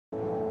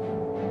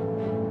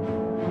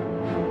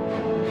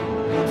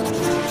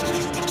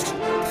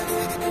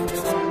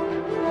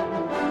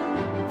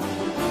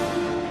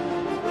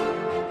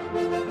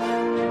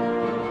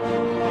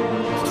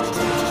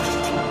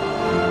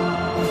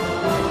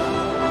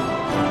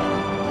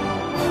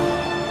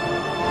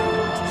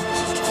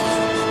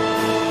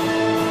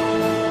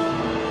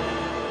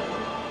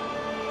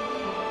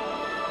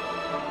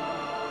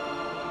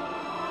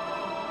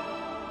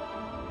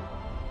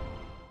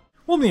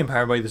Hello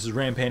Empire, everybody, this is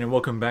Rampaned, and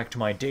welcome back to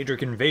my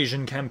Daedric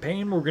invasion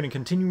campaign. We're going to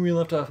continue where we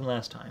left off from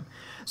last time.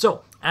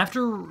 So,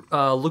 after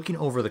looking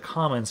over the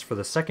comments for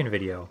the second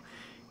video,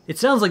 it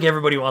sounds like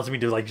everybody wants me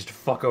to just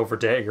fuck over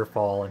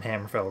Daggerfall and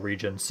Hammerfell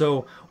region.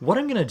 So, what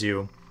I'm going to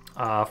do,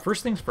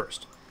 first things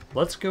first,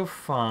 let's go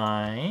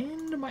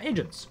find my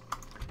agents.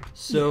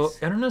 So, yes.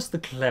 Ernest the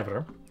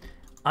Clever,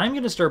 I'm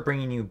going to start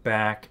bringing you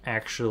back,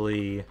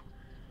 actually,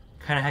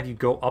 kind of have you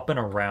go up and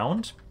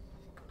around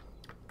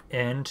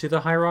into the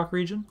High Rock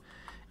region.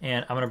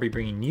 And I'm going to be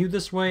bringing you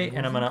this way,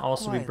 and I'm going to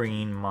also be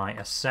bringing my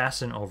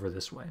assassin over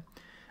this way.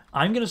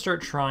 I'm going to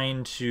start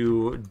trying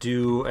to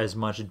do as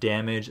much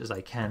damage as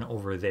I can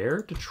over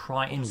there to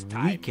try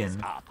and weaken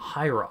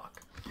High Rock.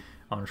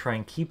 I'm going to try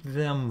and keep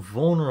them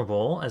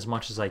vulnerable as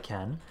much as I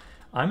can.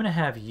 I'm going to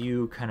have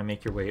you kind of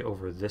make your way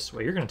over this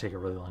way. You're going to take a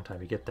really long time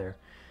to get there.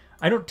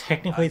 I don't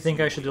technically think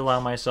I should allow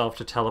myself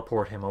to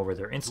teleport him over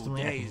there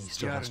instantly. I think he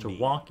still has to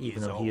walk,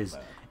 even though he is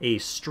a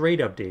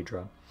straight-up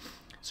Daedra.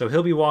 So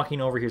he'll be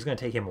walking over here. It's going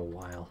to take him a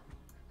while.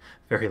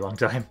 Very long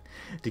time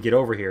to get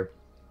over here.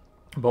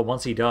 But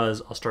once he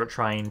does, I'll start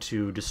trying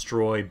to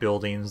destroy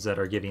buildings that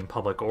are giving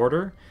public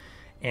order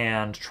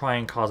and try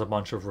and cause a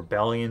bunch of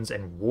rebellions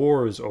and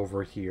wars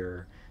over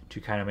here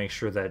to kind of make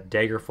sure that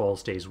Daggerfall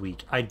stays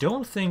weak. I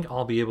don't think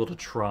I'll be able to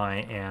try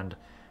and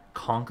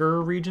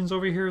conquer regions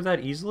over here that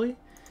easily,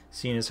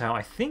 seeing as how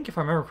I think, if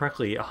I remember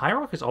correctly, High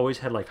Rock has always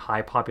had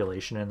high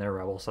population in their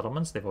rebel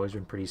settlements. They've always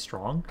been pretty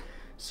strong.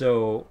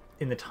 So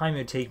in the time it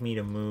would take me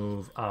to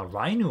move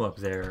Rhinu up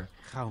there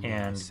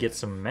and get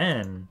some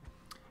men,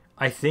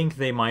 I think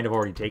they might have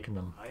already taken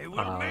them.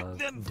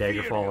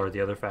 Daggerfall or the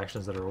other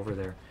factions that are over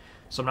there.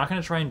 So I'm not going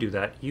to try and do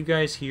that. You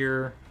guys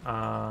here,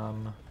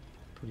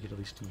 we get at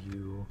least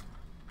you.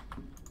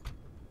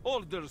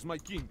 Orders, my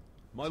king.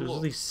 My so there's lord.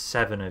 at least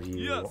 7 of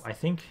you. Yes.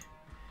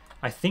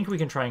 I think we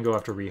can try and go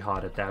after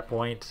Rehad at that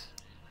point.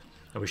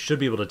 And we should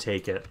be able to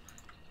take it.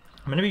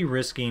 I'm going to be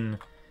risking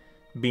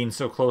being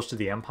so close to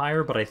the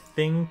Empire, but I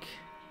think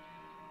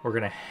we're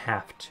going to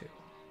have to.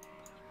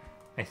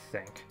 I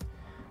think.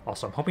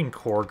 Also, I'm hoping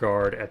Core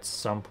Guard at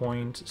some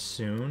point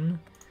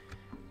soon.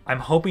 I'm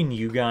hoping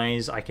you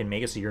guys, I can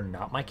make it so you're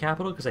not my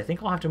capital, because I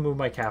think I'll have to move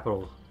my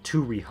capital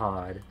to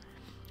Rehad,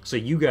 so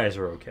you guys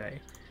are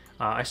okay.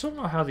 I still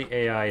don't know how the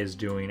AI is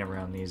doing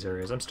around these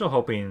areas. I'm still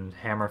hoping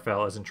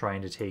Hammerfell isn't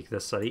trying to take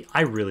this city.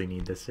 I really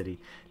need this city.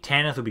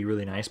 Tanith would be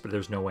really nice, but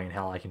there's no way in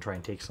hell I can try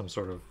and take some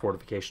sort of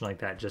fortification like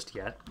that just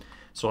yet.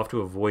 So I'll have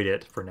to avoid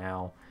it for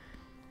now.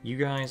 You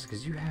guys,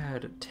 because you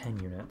had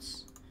 10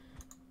 units.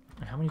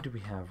 And how many do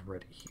we have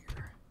ready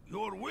here?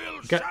 Your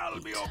will shall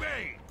be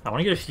obeyed. I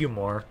want to get a few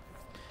more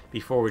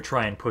before we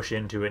try and push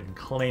into it and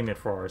claim it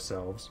for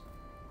ourselves.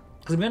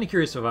 Because I'm kind of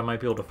curious if I might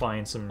be able to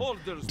find some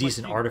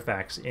decent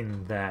artifacts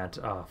in that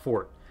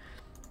fort.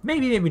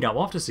 Maybe, maybe not.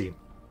 We'll have to see.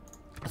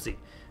 Let's see.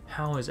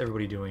 How is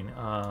everybody doing?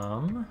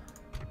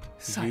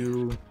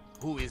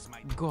 Who is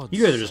my God?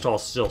 You guys are just all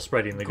still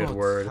spreading the good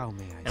word.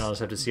 And I'll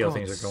just have to see how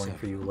things are going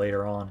for you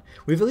later on.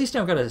 We've at least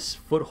now got a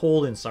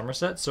foothold in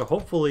Somerset, so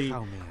hopefully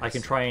I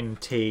can try and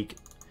take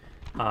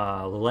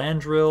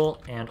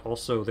Lilandril, and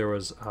also there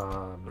was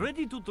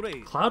ready to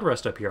trade. Cloud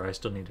Rest up here I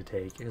still need to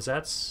take, because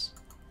that's...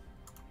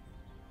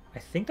 I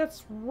think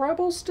that's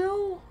Rebel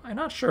still? I'm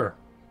not sure.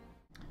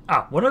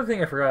 One other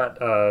thing I forgot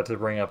to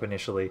bring up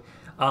initially.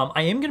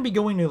 I am going to be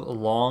going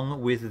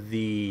along with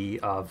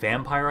the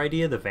vampire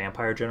idea, the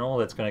vampire general,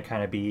 that's going to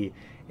kind of be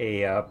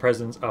a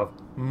presence of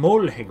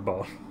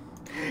Molhegbal.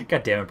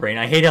 God damn it, Brain.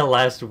 I hate how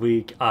last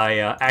week I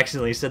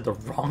accidentally said the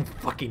wrong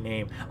fucking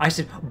name. I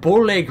said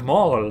Boleg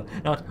Mol,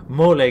 not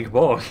Moleg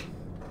Bol.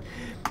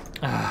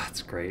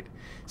 That's great.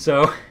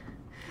 So...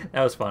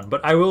 that was fun,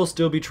 but I will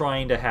still be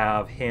trying to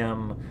have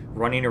him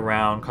running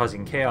around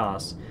causing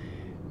chaos.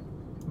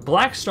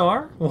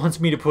 Blackstar wants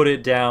me to put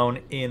it down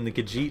in the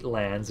Khajiit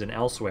lands and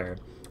elsewhere,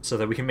 so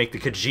that we can make the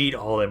Khajiit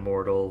all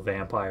immortal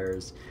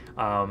vampires.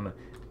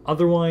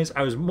 Otherwise,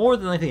 I was more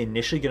than likely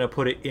initially going to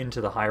put it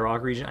into the High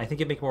Rock region. I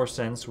think it'd make more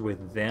sense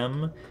with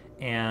them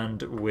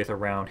and with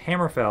around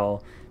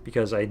Hammerfell,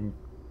 because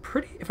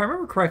if I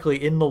remember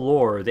correctly, in the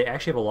lore, they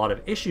actually have a lot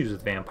of issues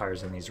with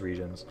vampires in these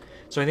regions.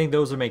 So I think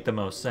those would make the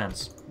most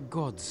sense.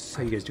 How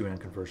are you guys doing on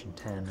conversion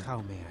 10? How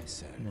may I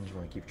say? And then just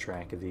want to keep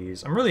track of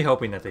these. I'm really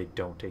hoping that they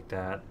don't take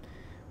that.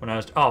 When I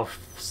was... oh,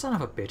 son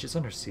of a bitch, it's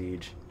under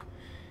siege.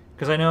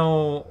 Because I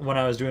know when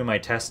I was doing my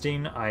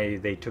testing,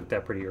 they took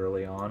that pretty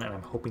early on, and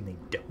I'm hoping they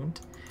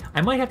don't. I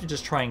might have to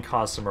just try and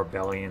cause some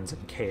rebellions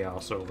and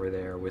chaos over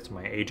there with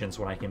my agents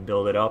when I can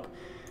build it up.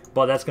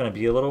 But that's going to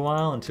be a little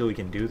while until we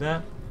can do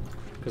that.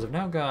 Because I've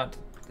now got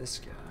this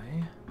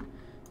guy,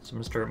 so I'm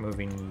going to start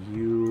moving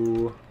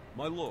you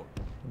my lord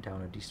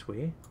down a decent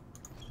way.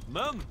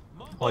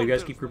 While you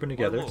guys keep grouping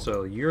together,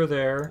 so you're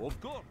there.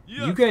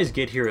 Yes. You guys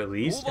get here at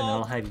least, and then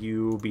I'll have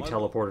you be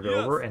teleported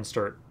over and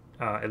start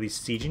at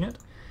least sieging it.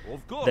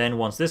 Then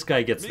once this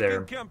guy gets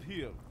there,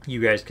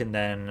 you guys can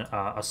then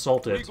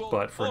assault it,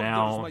 but for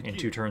now, in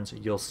 2 turns,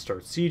 you'll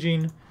start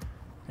sieging.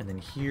 And then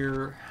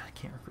here, I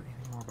can't recruit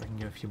anything more, but I can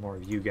get a few more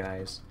of you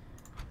guys.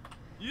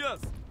 Yes.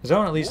 Because I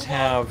want to at least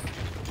have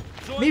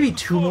maybe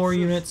 2 more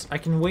units. I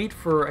can wait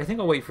for... I think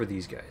I'll wait for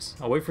these guys.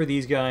 I'll wait for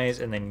these guys,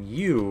 and then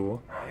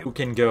you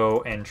can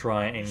go and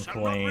try and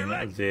claim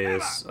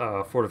this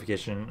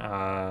fortification.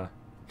 God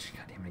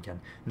damn it again.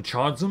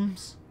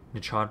 Nchardumz?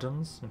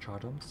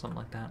 Nchardumz? Something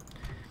like that.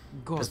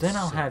 Because then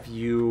I'll have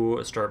you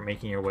start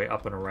making your way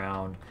up and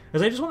around.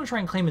 Because I just want to try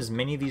and claim as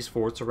many of these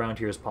forts around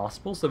here as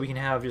possible so that we can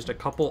have just a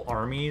couple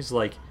armies,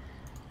 like,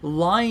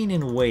 lying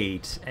in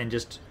wait and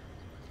just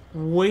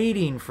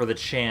waiting for the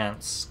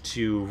chance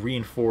to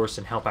reinforce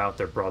and help out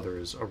their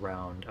brothers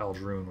around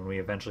Eldrune when we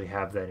eventually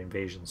have that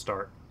invasion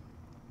start.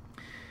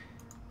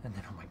 And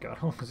then, oh my god,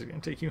 how long is it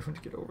going to take you to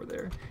get over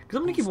there? Because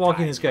I'm going to keep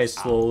walking this guy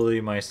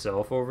slowly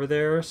myself over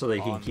there so that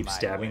he can keep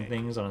stabbing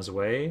things on his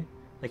way.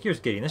 Like,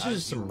 here's Gideon. This is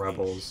just some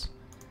rebels.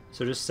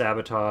 So just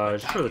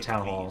sabotage for the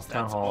town hall.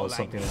 Town hall is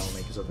something that will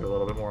make us a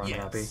little bit more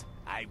unhappy.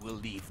 I will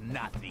leave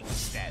nothing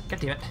standing. God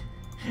damn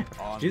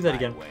it. Do that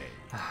again.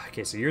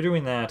 Okay, so you're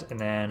doing that, and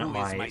then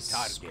my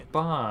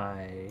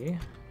spy...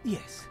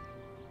 Yes.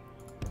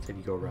 Let's have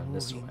you go around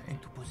this way.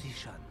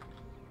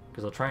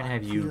 Because I'll try and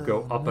have you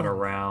go up and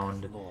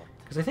around.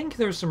 Because I think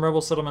there's some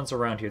rebel settlements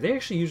around here. They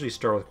actually usually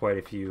start with quite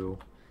a few.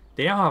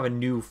 They now have a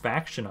new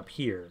faction up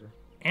here.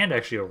 And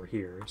actually over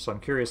here. So I'm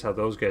curious how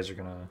those guys are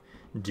going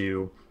to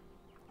do.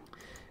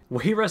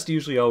 Wayrest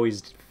usually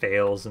always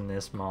fails in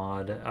this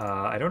mod.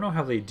 I don't know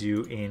how they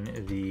do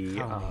in the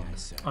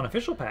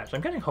unofficial patch.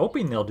 I'm kind of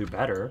hoping they'll do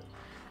better.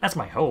 That's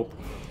my hope.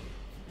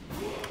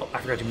 Oh, I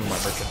forgot to move my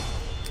merchant.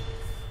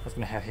 I was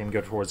going to have him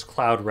go towards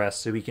Cloud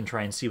Rest so we can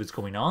try and see what's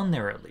going on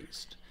there at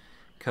least.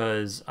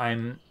 Because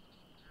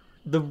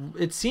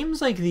it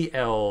seems like the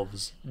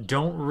elves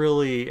don't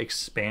really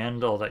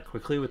expand all that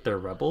quickly with their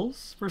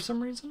rebels for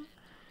some reason.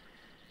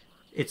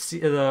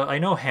 I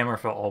know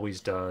Hammerfell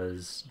always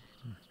does,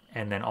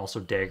 and then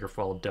also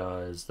Daggerfall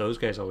does. Those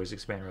guys always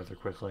expand rather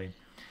quickly.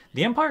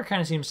 The Empire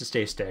kind of seems to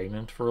stay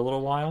stagnant for a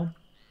little while,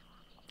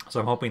 so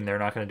I'm hoping they're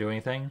not going to do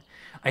anything.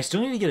 I still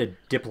need to get a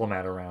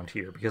diplomat around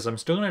here, because I'm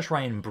still going to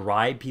try and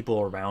bribe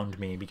people around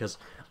me, because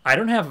I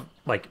don't have,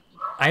 like,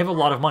 I have a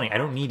lot of money. I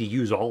don't need to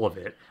use all of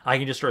it. I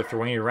can just start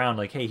throwing it around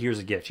like, hey, here's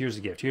a gift, here's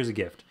a gift, here's a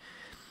gift.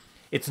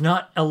 It's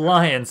not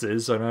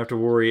alliances, so I don't have to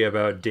worry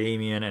about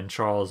Damien and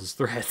Charles'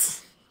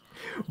 threats.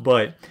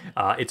 But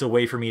it's a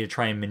way for me to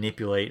try and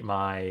manipulate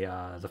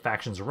my the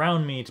factions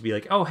around me to be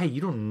like, oh, hey,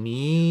 you don't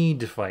need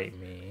to fight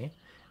me.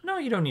 No,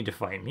 you don't need to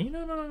fight me.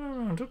 No,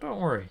 don't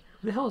worry.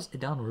 Who the hell is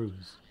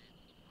Nchardumz?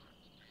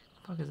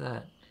 What the fuck is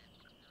that?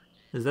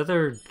 Is that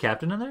their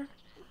captain in there?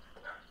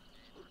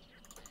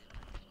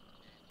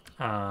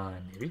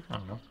 Maybe. I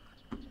don't know.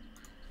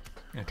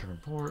 Enter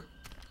report.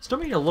 Still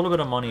making a little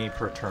bit of money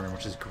per turn,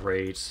 which is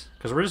great.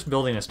 Because we're just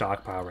building a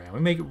stockpile right now. We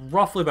make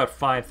roughly about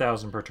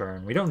 5,000 per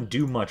turn. We don't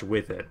do much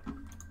with it.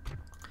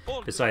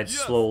 Besides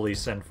slowly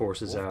send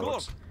forces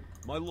out.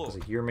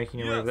 Like you're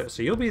making your way over there.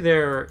 So you'll be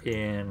there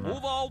in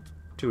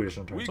 2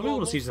 additional turns. So I'll be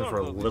able to siege them for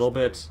a little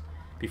bit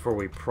before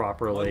we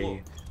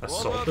properly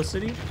assault the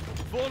city.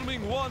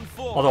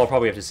 Although I'll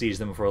probably have to siege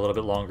them for a little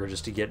bit longer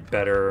just to get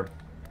better...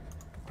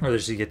 Or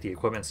just to get the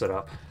equipment set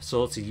up.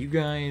 So let's see, you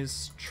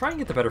guys try and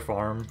get the better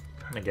farm.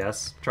 I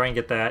guess. Try and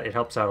get that. It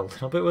helps out a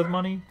little bit with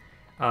money.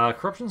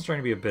 Corruption's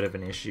starting to be a bit of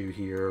an issue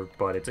here,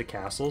 but it's a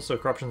castle, so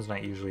corruption's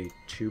not usually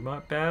too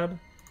much bad.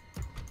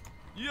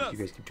 Yes. You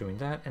guys keep doing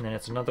that. And then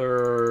it's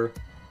another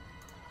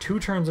 2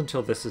 turns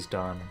until this is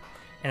done.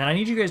 And I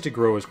need you guys to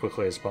grow as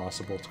quickly as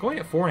possible. It's going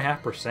at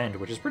 4.5%,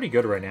 which is pretty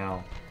good right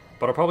now.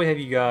 But I'll probably have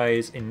you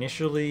guys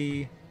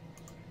initially...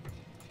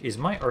 Is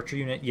my archer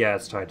unit? Yeah,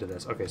 it's tied to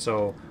this. Okay,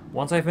 so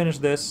once I finish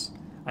this...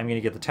 I'm going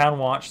to get the town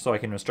watch so I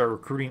can start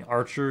recruiting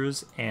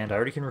archers, and I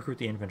already can recruit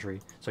the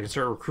infantry. So I can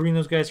start recruiting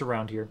those guys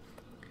around here.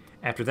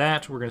 After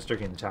that, we're going to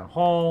start getting the town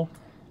hall,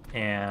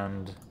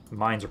 and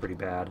mines are pretty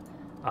bad.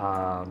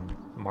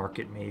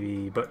 Market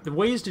maybe, but the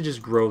ways to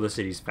just grow the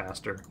cities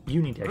faster.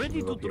 You need to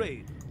actually move up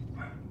here.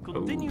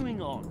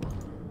 Continuing on.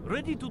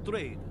 Ready to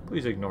trade.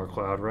 Please ignore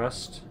Cloud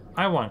Rest.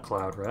 I want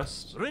Cloud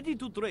Rest. Ready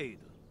to trade.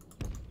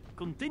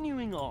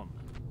 Continuing on.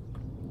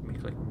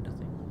 Make like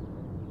nothing.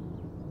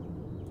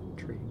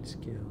 Trading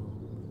skill,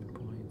 movement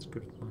points,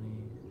 good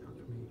money,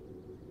 alchemy.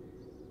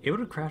 Able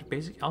to craft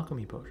basic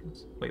alchemy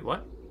potions. Wait,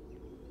 what?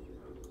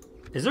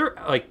 Is there,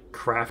 like,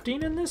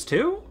 crafting in this,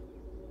 too?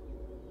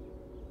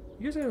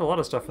 You guys had a lot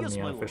of stuff in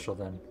the unofficial,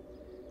 then.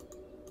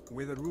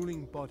 With a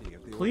ruling body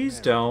of the Please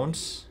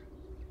don't.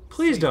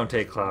 Please don't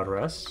take Cloud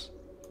Rest.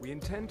 We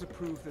intend to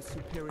prove the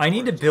superiority. I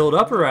need to build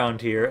up around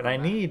here, and I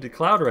need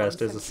Cloud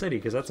Rest as a city,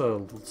 because that's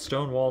a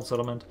stone-walled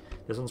settlement.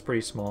 This one's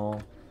pretty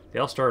small. They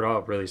all start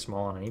out really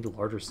small, and I need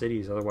larger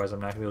cities, otherwise I'm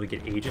not going to be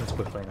able to get agents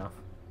quickly enough.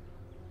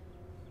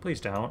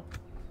 Please don't.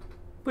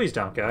 Please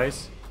don't,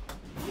 guys.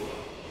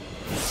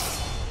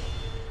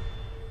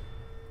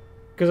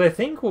 Because I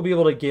think we'll be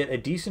able to get a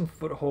decent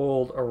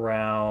foothold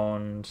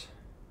around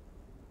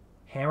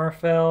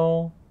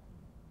Hammerfell.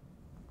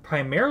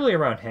 Primarily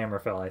around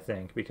Hammerfell, I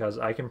think, because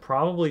I can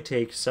probably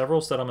take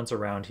several settlements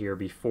around here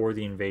before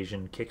the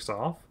invasion kicks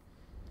off.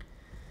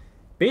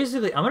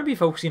 basically, I'm going to be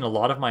focusing a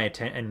lot of my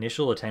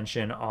initial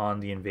attention on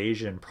the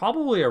invasion,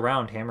 probably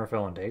around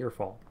Hammerfell and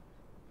Daggerfall.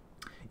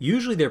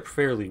 Usually they're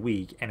fairly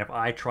weak, and if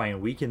I try and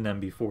weaken them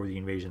before the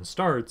invasion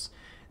starts,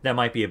 that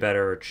might be a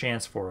better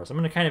chance for us. I'm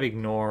going to kind of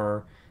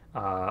ignore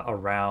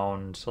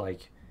around,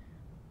 like,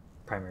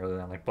 primarily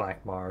on, like,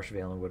 Black Marsh,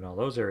 Valenwood, and all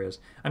those areas.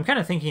 I'm kind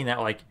of thinking that,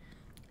 like,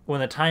 when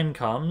the time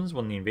comes,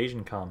 when the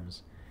invasion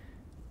comes,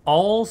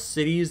 all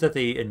cities that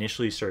they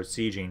initially start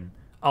sieging,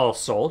 I'll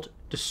assault,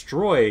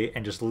 destroy,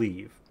 and just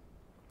leave.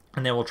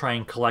 And then we'll try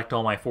and collect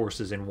all my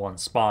forces in one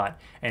spot,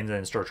 and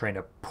then start trying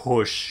to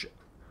push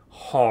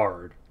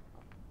hard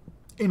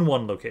in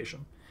one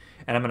location.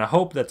 And I'm going to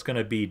hope that's going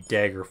to be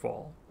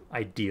Daggerfall,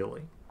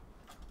 ideally.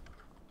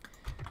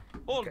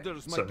 Okay,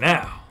 so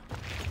now,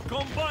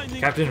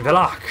 Captain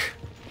Velak,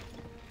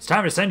 it's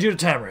time to send you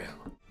to Tamriel.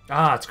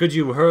 Ah, it's good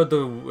you heard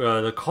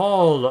the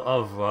call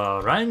of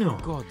Rhino.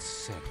 God's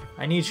sake.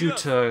 We need you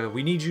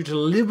to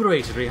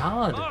liberate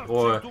Rihad,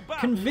 or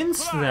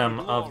convince them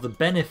of the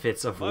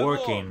benefits of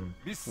working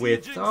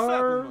with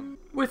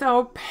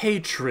our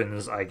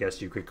patrons, I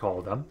guess you could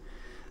call them.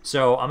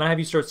 So I'm gonna have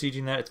you start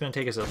sieging that. It's gonna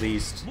take us at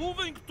least.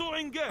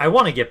 I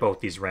want to get both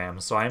these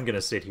rams, so I'm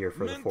gonna sit here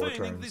for the 4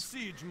 turns,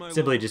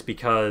 simply just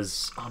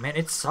because. Oh man,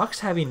 it sucks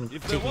taking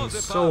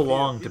so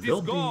long to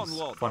build these.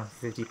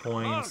 150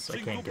 points. I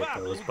can't get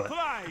those, but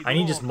I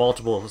need just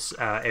multiple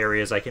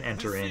areas I can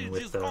enter in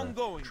with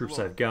the troops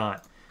I've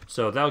got.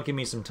 So that'll give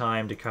me some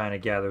time to kind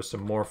of gather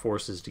some more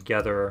forces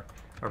together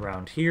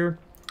around here.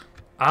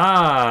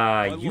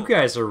 Ah, you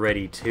guys are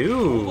ready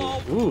too.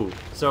 Ooh,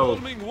 so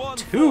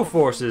 2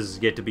 forces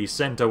get to be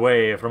sent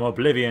away from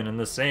Oblivion in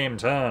the same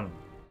turn.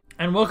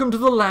 And welcome to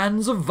the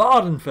lands of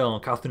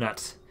Vvardenfell,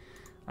 Carthunat.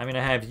 I'm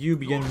gonna have you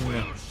begin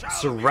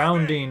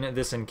surrounding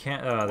this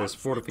this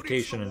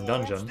fortification and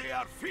dungeon.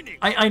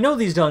 I know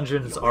these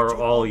dungeons are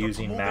all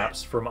using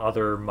maps from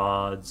other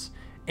mods,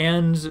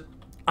 and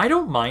I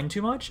don't mind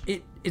too much.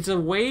 It's a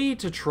way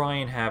to try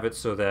and have it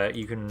so that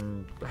you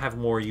can have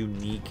more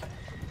unique,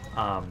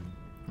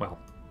 well,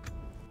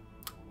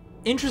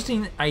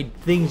 interesting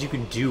things you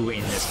can do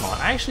in this mod.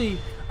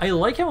 I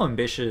like how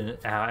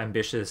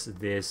ambitious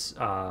this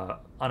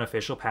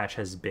unofficial patch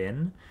has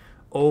been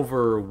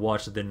over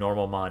what the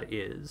normal mod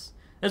is.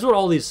 That's what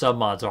all these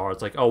sub-mods are.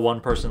 It's like, oh,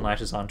 one person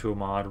latches onto a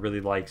mod, really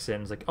likes it,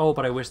 and it's like, oh,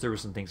 but I wish there were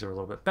some things that were a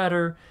little bit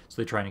better,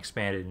 so they try and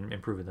expand it and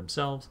improve it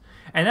themselves.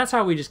 And that's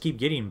how we just keep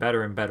getting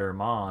better and better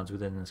mods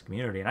within this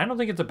community. And I don't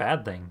think it's a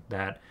bad thing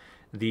that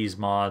these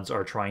mods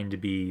are trying to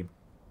be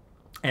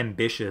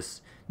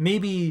ambitious.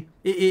 Maybe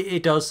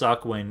it does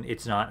suck when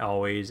it's not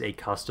always a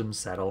custom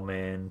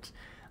settlement.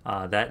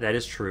 That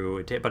is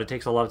true, but it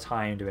takes a lot of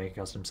time to make a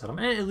custom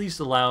settlement. And it at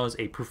least allows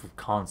a proof of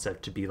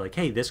concept to be like,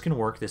 hey, this can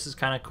work, this is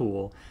kind of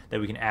cool,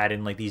 that we can add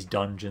in like these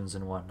dungeons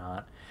and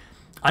whatnot.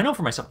 I know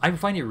for myself, I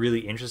find it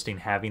really interesting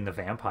having the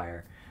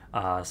vampire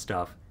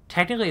stuff.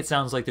 Technically, it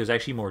sounds like there's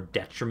actually more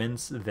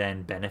detriments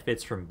than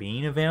benefits from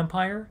being a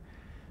vampire.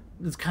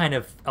 It's kind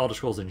of Elder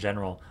Scrolls in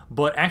general,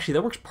 but actually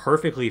that works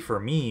perfectly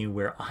for me,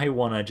 where I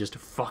want to just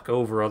fuck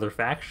over other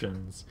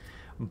factions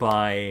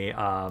by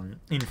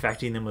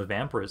infecting them with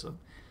vampirism.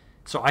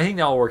 So I think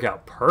that'll work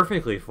out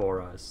perfectly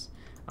for us,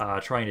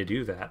 trying to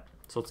do that.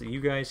 So let's see,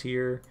 you guys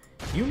here.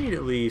 You need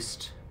at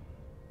least...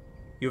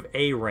 You have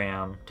a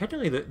ram.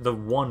 Technically, the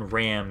 1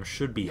 ram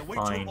should be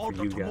fine for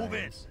you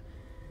guys.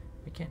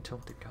 I can't tell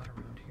what they got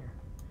around here.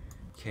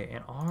 Okay,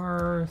 and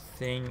our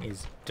thing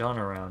is done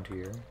around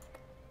here.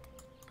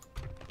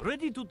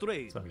 Ready to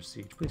trade. It's under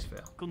siege. Please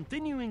fail.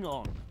 Continuing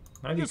on.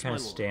 Might be kind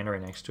of stand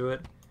right next to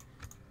it.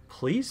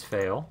 Please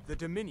fail. The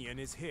Dominion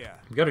is here.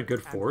 We've got a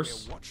good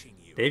force.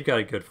 They've got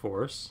a good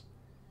force.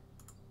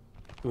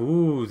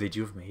 Ooh, they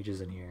do have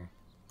mages in here.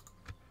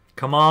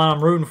 Come on,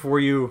 I'm rooting for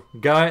you.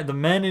 The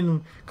men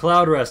in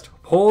Cloudrest,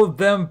 hold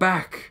them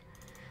back.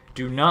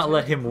 Do not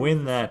let him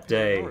win that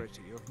day.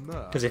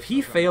 Because if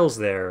he fails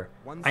there,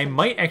 I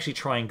might actually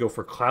try and go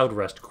for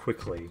Cloudrest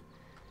quickly.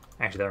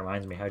 Actually, that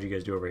reminds me. How'd you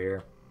guys do over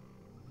here?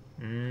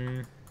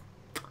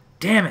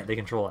 Damn it, they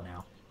control it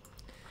now.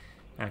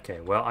 Okay,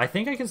 well, I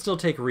think I can still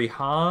take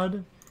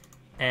Rihad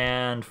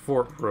and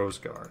Fort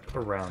Roseguard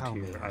around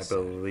here, I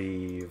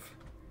believe.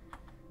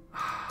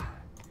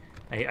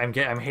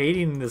 I'm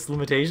hating this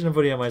limitation I'm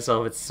putting on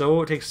myself.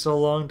 It takes so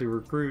long to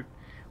recruit.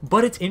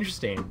 But it's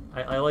interesting.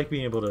 I like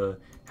being able to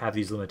have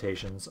these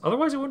limitations.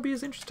 Otherwise, it wouldn't be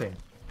as interesting.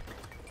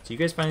 So you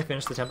guys finally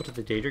finished the Temple to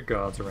the Daedric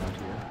Gods around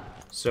here.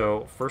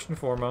 So, first and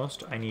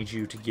foremost, I need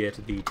you to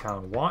get the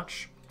Town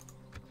Watch.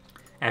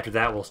 After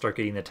that, we'll start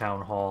getting the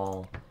Town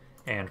Hall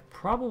and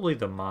probably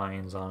the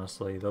mines,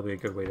 honestly. They'll be a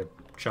good way to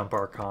jump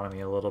our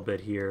economy a little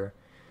bit here.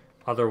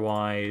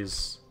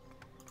 Otherwise,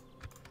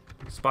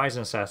 spies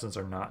and assassins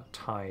are not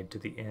tied to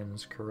the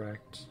inns,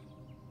 correct?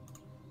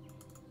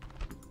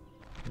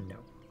 No,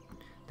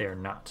 they are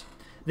not.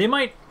 They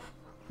might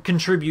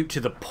contribute to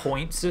the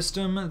point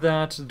system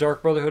that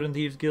Dark Brotherhood and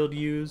Thieves Guild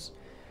use.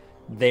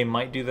 They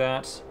might do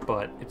that,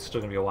 but it's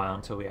still going to be a while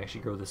until we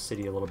actually grow the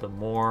city a little bit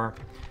more.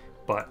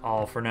 But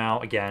all for now,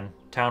 again,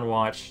 Town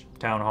Watch,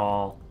 Town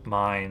Hall,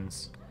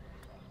 mines.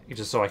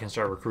 just so I can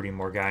start recruiting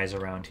more guys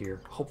around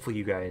here. Hopefully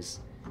you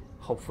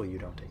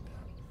don't take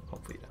that.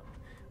 Hopefully you don't.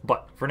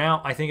 But for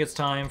now, I think it's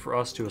time for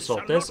us to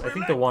assault this. I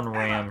think the one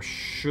ram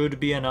should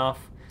be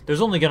enough.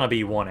 There's only gonna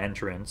be one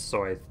entrance,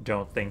 so I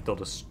don't think they'll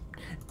just...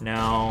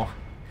 No.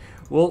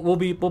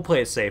 We'll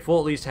play it safe. We'll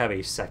at least have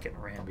a second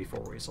ram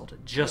before we assault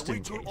it, just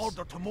in case.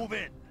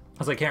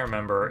 Because I can't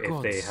remember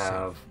if they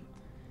have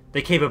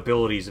the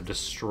capabilities of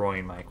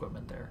destroying my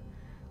equipment there.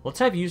 Let's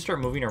have you start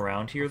moving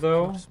around here,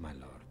 though,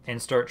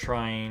 and start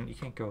trying... You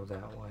can't go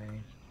that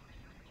way.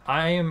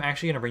 I am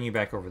actually going to bring you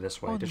back over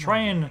this way. To try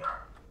and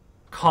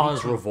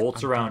cause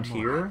revolts around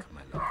here,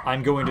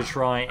 I'm going to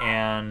try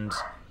and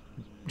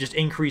just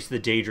increase the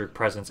Daedric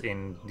presence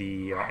in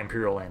the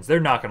Imperial lands. They're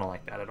not going to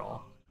like that at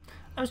all.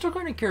 I'm still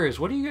kind of curious,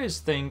 what do you guys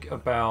think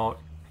about...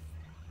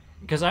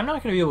 Because I'm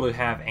not going to be able to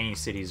have any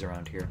cities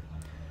around here.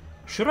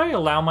 Should I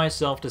allow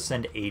myself to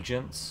send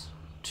agents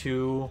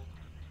to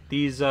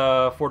these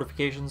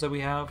fortifications that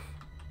we have?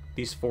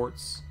 These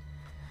forts?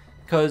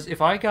 Because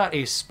if I got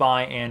a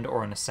spy and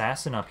or an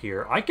assassin up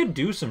here, I could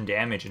do some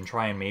damage and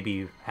try and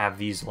maybe have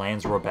these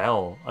lands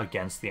rebel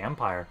against the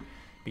Empire.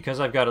 Because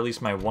I've got at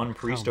least my one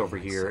priest over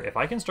here, if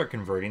I can start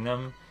converting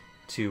them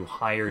to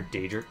higher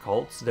Daedric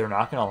cults, they're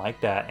not going to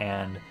like that,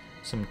 and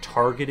some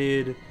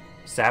targeted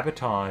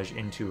sabotage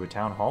into a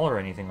town hall or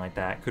anything like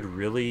that could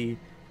really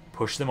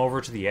push them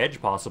over to the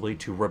edge, possibly,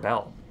 to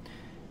rebel.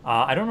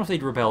 I don't know if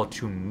they'd rebel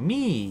to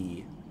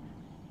me,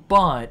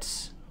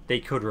 but they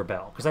could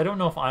rebel. Because I don't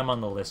know if I'm on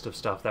the list of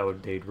stuff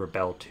that they'd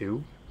rebel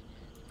to.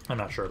 I'm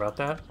not sure about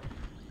that.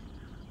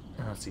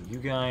 And let's see, you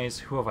guys,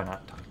 who have I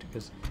not talked to?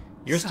 Because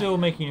you're still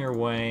making your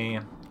way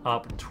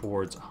up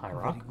towards High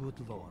Rock.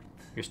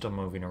 You're still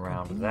moving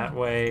around that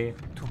way.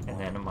 And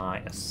then my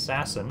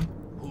assassin,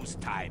 whose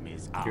time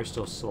is up. You're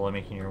still slowly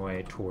making your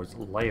way towards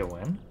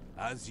Leowin.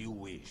 As you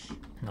wish.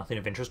 Nothing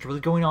of interest really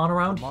going on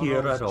around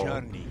here at all.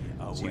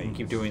 So you can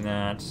keep doing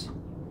that.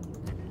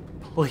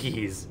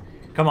 Please.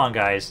 Come on,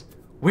 guys.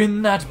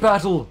 Win that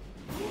battle!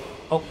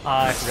 Oh,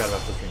 I forgot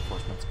about those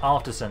reinforcements. I'll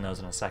have to send those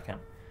in a second.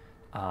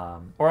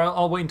 Or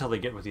I'll wait until they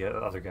get with the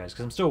other guys,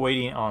 because I'm still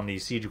waiting on the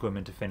siege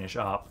equipment to finish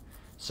up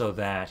so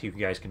that you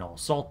guys can all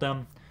assault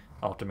them.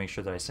 I'll have to make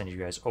sure that I send you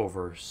guys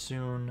over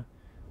soon.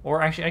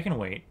 Or actually, I can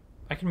wait.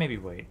 I can maybe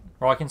wait.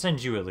 Or I can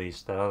send you at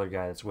least, that other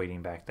guy that's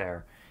waiting back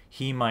there.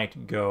 He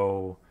might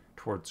go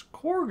towards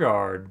Core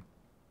Guard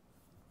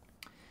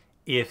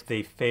if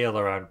they fail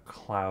around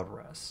Cloud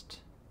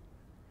Rest.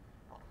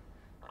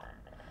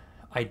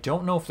 I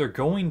don't know if they're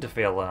going to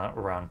fail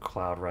around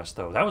Cloud Rest,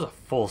 though. That was a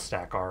full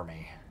stack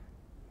army.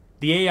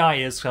 The AI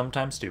is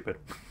sometimes stupid.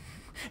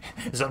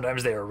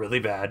 Sometimes they are really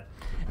bad.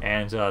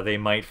 And they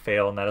might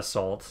fail in that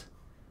assault.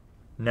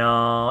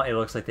 No, it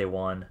looks like they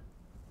won.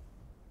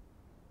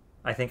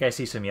 I think I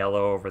see some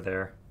yellow over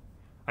there.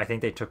 I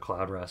think they took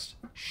Cloud Rest.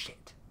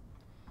 Shit.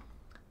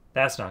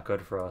 That's not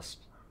good for us.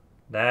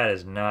 That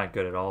is not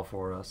good at all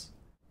for us.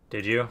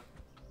 Did you?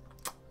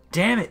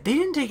 Damn it, they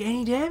didn't take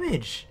any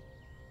damage.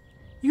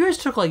 You guys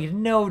took, like,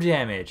 no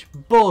damage.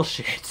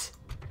 Bullshit.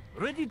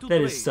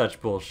 That is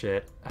such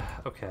bullshit.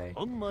 Okay.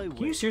 Can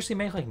you seriously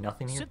make, like,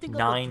 nothing here?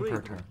 9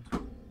 per turn.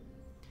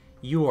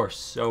 You are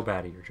so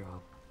bad at your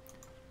job.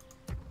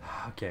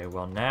 Okay,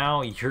 well,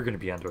 now you're going to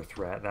be under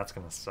threat. That's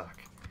going to suck.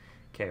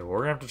 Okay, well, we're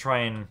going to have to try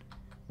and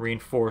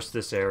reinforce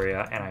this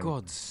area, and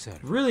I'm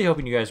really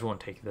hoping you guys won't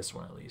take this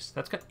one, at least.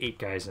 That's got 8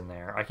 guys in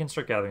there. I can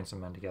start gathering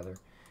some men together.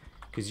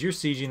 Because you're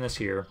sieging this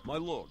here. My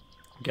lord.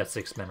 Got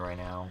 6 men right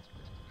now.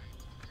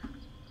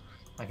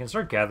 I can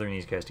start gathering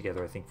these guys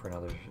together, I think, for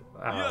another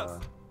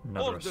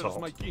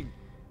assault.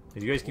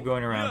 If you guys keep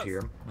going around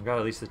here, I've got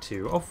at least the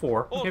 2. Oh,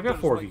 4. Okay, I've got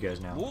 4 of you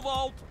guys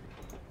now.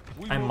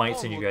 I might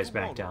send you guys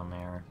back down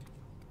there.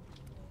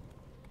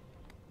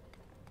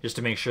 Just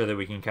to make sure that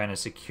we can kind of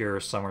secure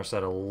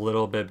Somerset a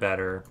little bit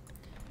better.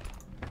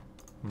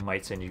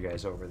 Might send you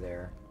guys over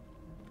there.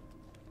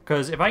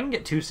 Because if I can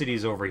get 2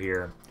 cities over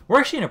here, we're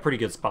actually in a pretty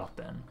good spot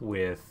then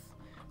with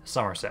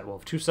Somerset. We'll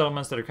have 2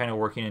 settlements that are kind of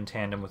working in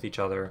tandem with each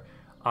other.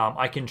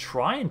 I can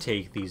try and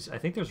take these. I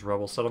think there's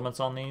rebel settlements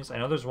on these. I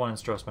know there's one in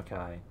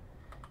Strosmakai.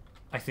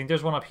 I think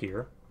there's one up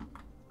here.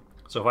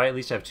 So if I at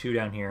least have 2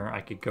 down here,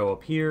 I could go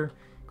up here,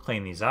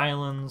 claim these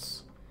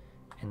islands.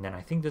 And then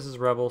I think this is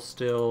rebel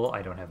still.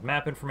 I don't have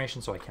map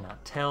information, so I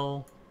cannot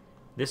tell.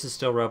 This is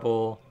still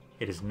rebel.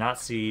 It is not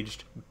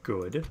sieged.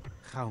 Good.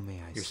 How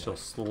may I You're still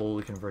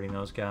slowly converting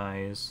those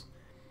guys.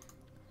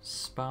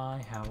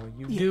 Spy, how are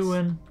you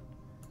doing?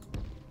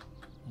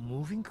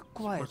 Moving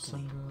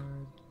quietly.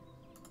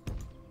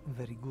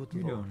 Very good.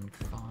 You're doing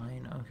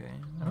fine. Okay.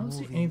 I don't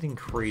see anything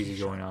crazy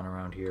going on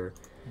around here.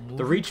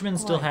 The Reachmen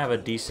still have a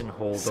decent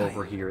hold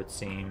over here, it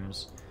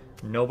seems.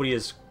 Nobody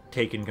has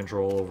taken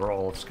control over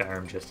all of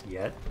Skyrim just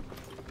yet.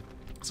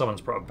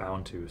 Someone's probably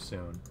bound to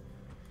soon.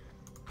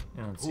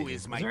 And let's see.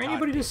 Is there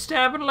anybody to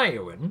stab and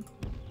Leowin?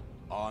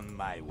 On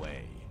my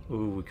way.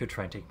 Ooh, we could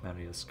try and take him out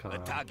of his car. A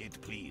target,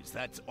 please.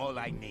 That's all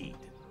I need.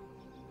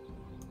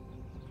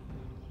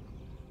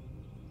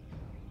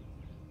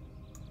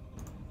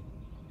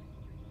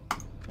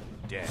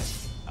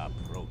 Death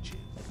approaches.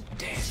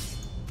 Damn.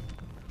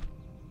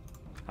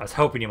 I was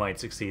hoping you might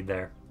succeed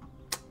there.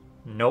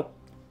 Nope.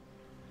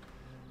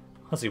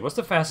 Let's see, what's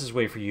the fastest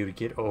way for you to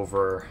get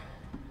over?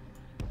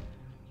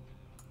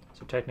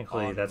 So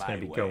technically On that's going my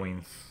to be way.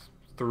 going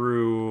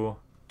through...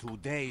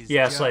 Today's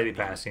Yeah, slightly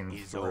journey passing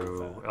is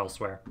through over.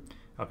 elsewhere.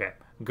 Okay,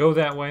 go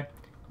that way.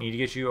 Need to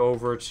get you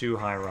over to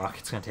High Rock.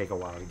 It's going to take a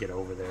while to get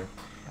over there.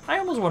 I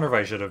almost wonder if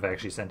I should have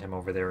actually sent him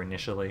over there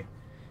initially.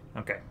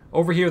 Okay,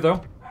 over here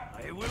though,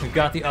 we've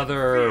got the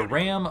other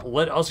ram.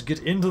 Let us get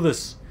into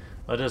this.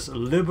 Let us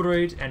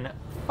liberate and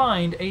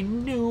find a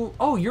new...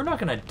 Oh, you're not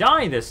going to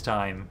die this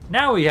time.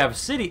 Now we have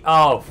city...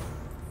 Oh,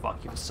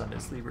 fuck, you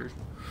Ascended Sleepers.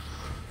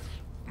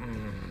 You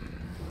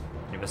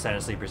have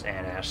Ascended Sleepers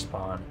and Ash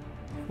Spawn.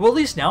 Well, at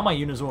least now my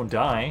units won't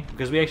die,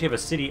 because we actually have a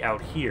city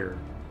out here.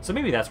 So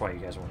maybe that's why you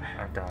guys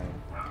aren't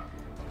dying.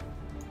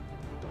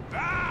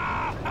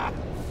 God,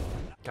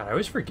 I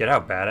always forget how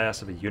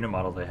badass of a unit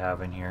model they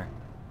have in here.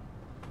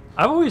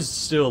 I've always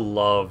still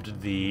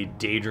loved the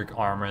Daedric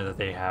armor that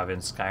they have in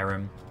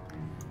Skyrim.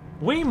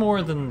 Way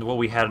more than what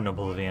we had in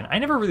Oblivion. I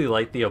never really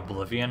liked the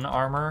Oblivion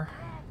armor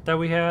that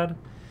we had.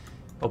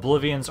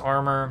 Oblivion's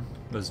armor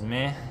was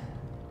meh.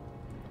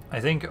 I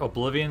think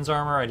Oblivion's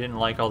armor I didn't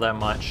like all that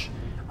much.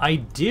 I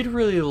did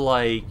really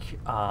like,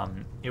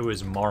 it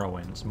was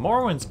Morrowind's.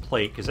 Morrowind's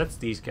plate, because that's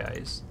these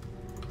guys.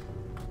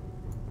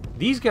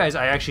 These guys,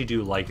 I actually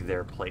do like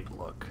their plate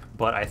look,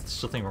 but I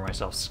still think for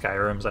myself,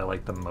 Skyrim's I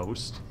like the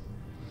most.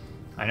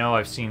 I know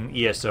I've seen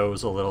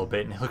ESOs a little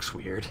bit, and it looks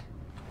weird.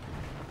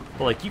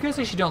 But, like, you guys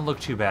actually don't look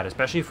too bad,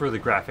 especially for the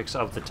graphics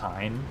of the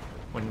time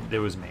when it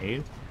was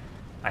made.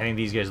 I think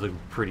these guys look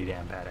pretty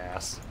damn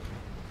badass.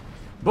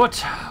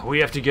 But we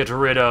have to get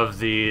rid of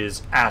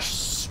these Ash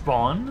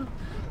Spawn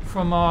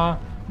from our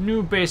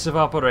new base of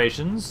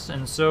operations,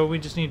 and so we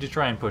just need to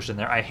try and push in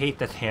there. I hate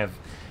that they have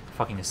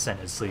fucking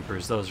Ascended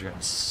Sleepers. Those are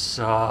gonna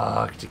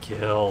suck to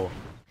kill.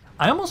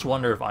 I almost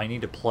wonder if I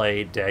need to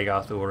play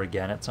Dagon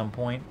again at some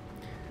point,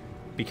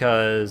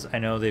 because I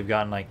know they've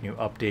gotten like new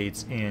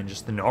updates in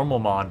just the normal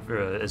mod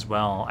as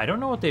well. I don't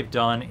know what they've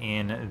done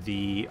in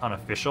the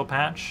unofficial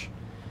patch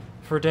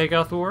for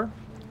Dagon,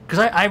 because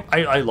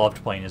I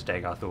loved playing as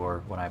Dagon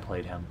when I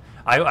played him.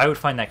 I would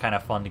find that kind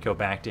of fun to go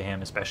back to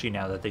him, especially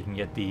now that they can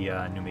get the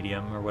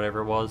Numidium or whatever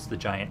it was, the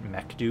giant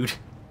mech dude.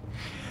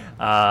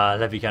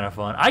 That'd be kind of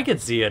fun. I could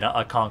see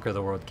a Conquer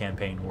the World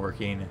campaign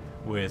working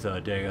with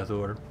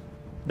Dagon.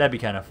 That'd be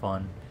kind of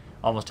fun.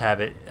 Almost have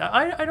it...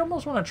 I'd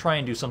almost want to try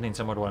and do something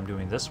similar to what I'm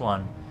doing this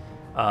one.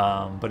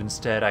 But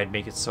instead, I'd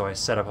make it so I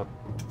set up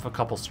a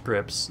couple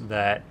scripts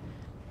that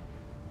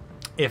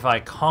if I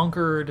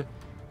conquered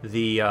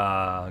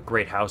the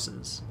Great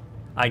Houses,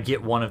 I'd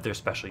get one of their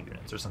special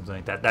units or something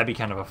like that. That'd be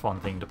kind of a fun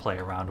thing to play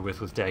around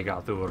with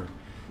Dagon.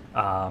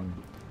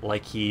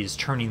 Like he's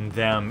turning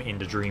them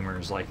into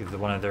Dreamers, like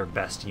one of their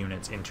best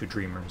units into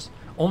Dreamers.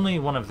 Only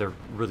one of their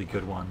really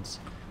good ones,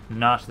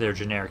 not their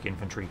generic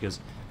infantry, because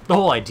the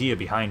whole idea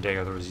behind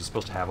Dagon is he's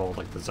supposed to have all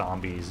like the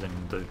zombies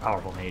and the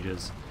powerful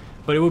mages.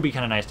 But it would be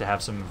kind of nice to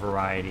have some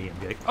variety and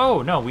be like,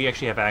 oh no, we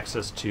actually have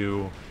access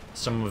to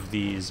some of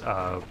these,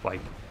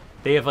 like,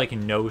 they have like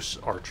Nos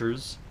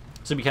archers.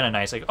 So it'd be kind of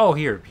nice, like, oh,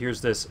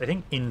 here's this. I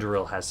think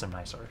Indril has some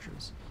nice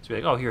archers. So be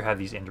like, oh, here, have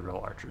these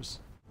Indril archers.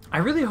 I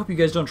really hope you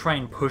guys don't try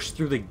and push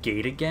through the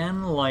gate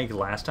again like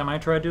last time I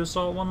tried to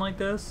assault one like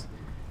this.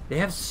 They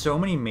have so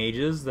many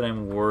mages that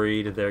I'm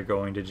worried they're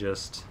going to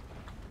just...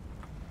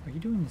 Are you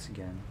doing this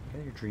again? You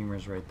got your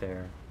Dreamers right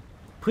there.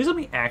 Please let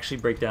me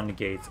actually break down the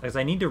gates, because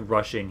I need to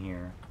rush in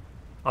here.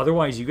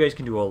 Otherwise, you guys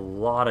can do a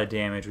lot of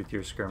damage with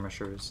your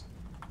skirmishers.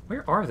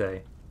 Where are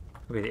they?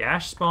 Okay, the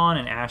Ash Spawn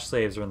and Ash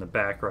Slaves are in the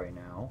back right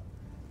now.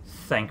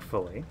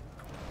 Thankfully.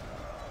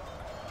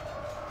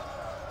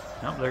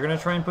 No, they're going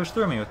to try and push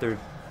through me with their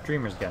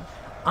Dreamers again.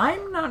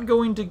 I'm not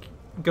going to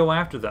go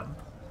after them.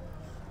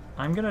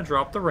 I'm going to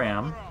drop the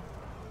ram.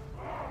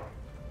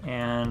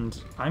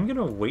 And I'm going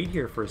to wait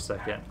here for a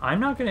second. I'm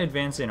not going to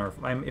advance in, or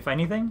if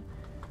anything,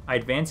 I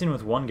advance in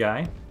with one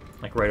guy,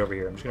 like right over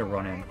here. I'm just going to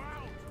run in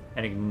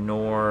and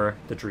ignore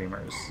the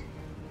Dreamers.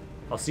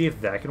 I'll see if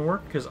that can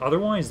work, because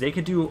otherwise they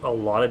could do a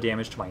lot of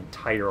damage to my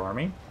entire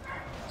army.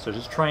 So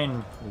just try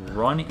and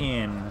run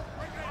in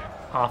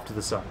off to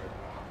the side.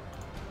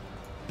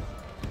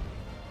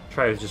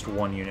 Try with just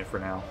one unit for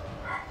now.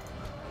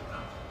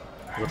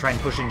 We'll try and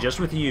push in just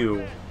with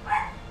you,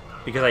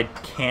 because I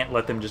can't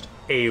let them just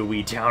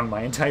AoE down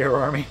my entire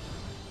army.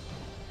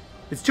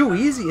 It's too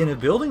easy in a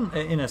building,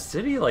 in a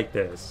city like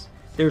this.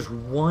 There's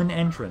one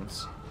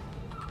entrance.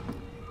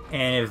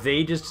 And if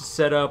they just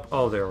set up...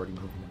 Oh, they're already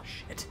moving.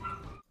 Shit.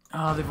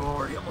 Oh, they've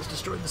already almost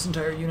destroyed this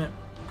entire unit.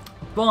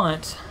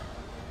 But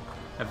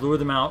I've lured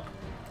them out.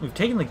 We've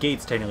taken the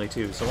gates technically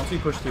too, so once we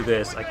push through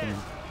this, I can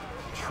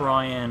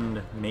try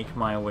and make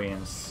my way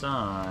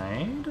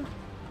inside. Yeah,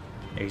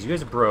 because you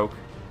guys are broke.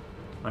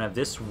 I'm gonna have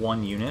this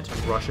one unit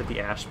rush at the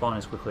Ash Spawn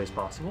as quickly as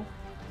possible.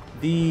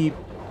 The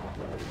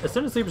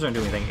Ascended Sleepers aren't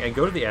doing anything.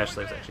 Go to the Ash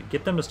Slaves, actually.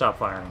 Get them to stop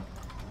firing.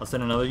 I'll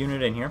send another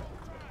unit in here.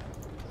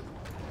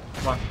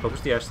 Come on,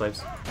 focus the Ash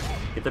Slaves.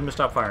 Get them to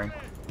stop firing.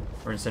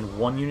 We're going to send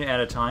one unit at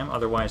a time,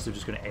 otherwise they're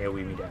just going to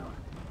AoE me down.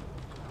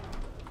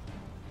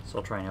 So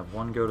I'll try and have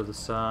one go to the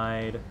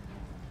side.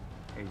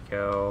 There you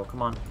go.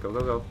 Come on. Go,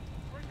 go, go.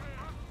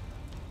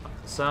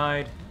 Off the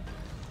side.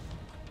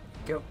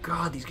 Go.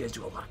 God, these guys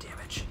do a lot of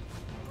damage.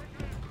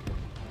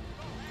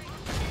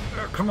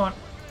 Come on.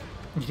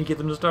 I need to get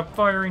them to stop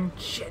firing.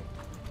 Shit.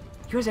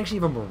 You guys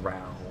actually have a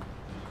morale.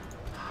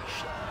 Oh,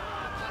 shit.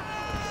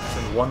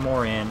 Send one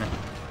more in.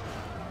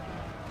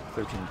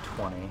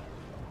 1320.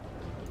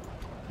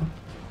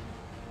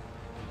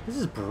 This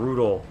is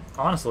brutal.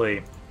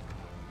 Honestly,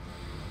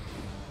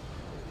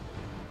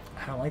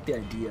 I don't like the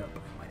idea,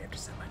 but I might have to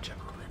send my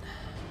general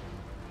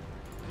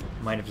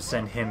in. Might have to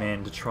send him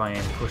in to try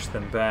and push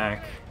them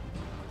back.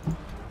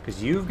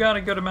 Because you've got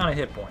a good amount of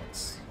hit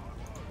points.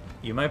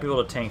 You might be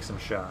able to tank some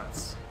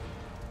shots.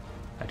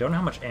 I don't know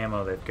how much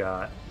ammo they've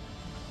got.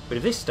 But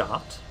if they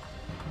stopped...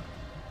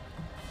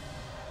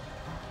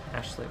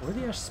 Ashley, where'd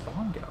the Ash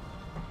spawn go?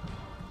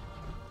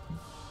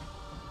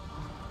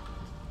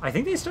 I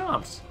think they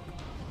stopped.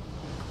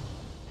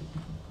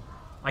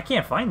 I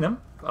can't find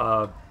them.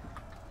 Or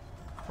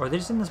are they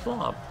just in this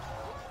blob?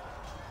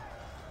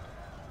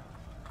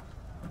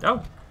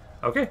 Oh,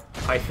 okay.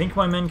 I think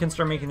my men can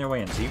start making their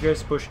way in. So you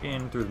guys push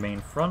in through the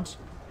main front.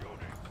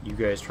 You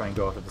guys try and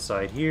go off to the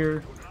side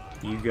here.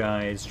 You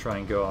guys try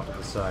and go off to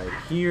the side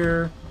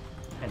here.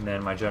 And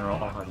then my general,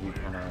 I'll have you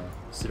kind of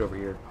sit over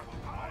here.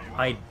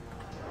 I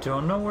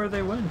don't know where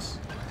they went.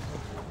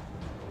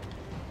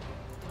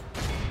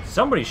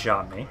 Somebody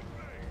shot me.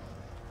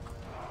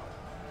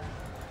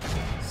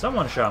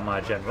 Someone shot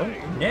my general.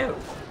 No.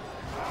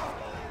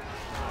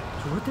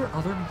 So where'd their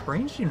other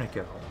ranged unit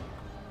go?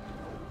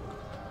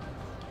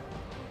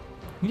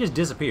 He just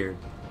disappeared.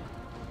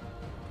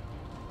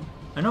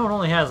 I know it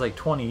only has like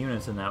 20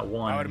 units in that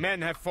one. Our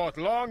men have fought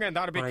long and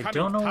are becoming But I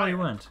don't know tired. where he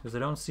went, because I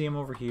don't see him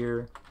over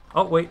here.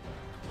 Oh, wait.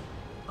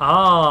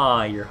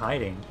 Ah, you're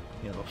hiding.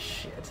 You little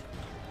shit.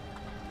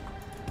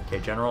 Okay,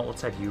 General,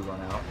 let's have you run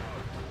out.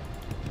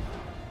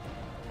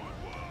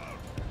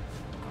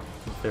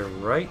 They're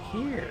right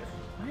here.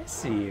 I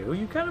see you.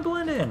 You kind of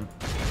blend in.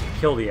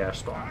 Kill the Ash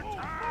Spawn.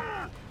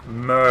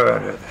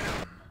 Murder them.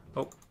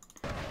 Oh.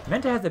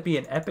 Meant to have that be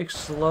an epic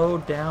slow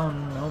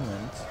down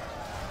moment.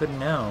 But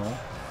no.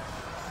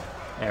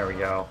 There we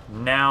go.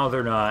 Now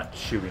they're not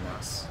shooting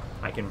us.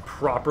 I can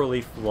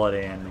properly flood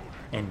in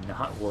and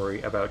not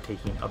worry about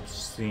taking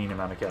obscene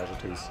amount of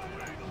casualties.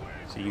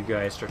 So you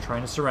guys start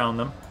trying to surround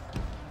them.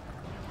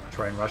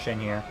 Try and rush in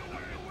here.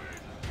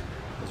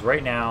 Because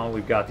right now,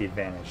 we've got the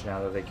advantage,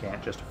 now that they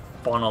can't just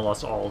funnel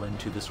us all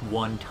into this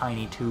one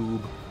tiny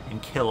tube and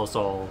kill us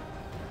all.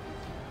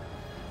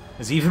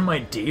 Because even my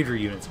Daedra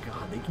units,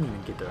 God, they can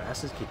even get their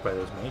asses kicked by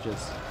those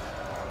mages.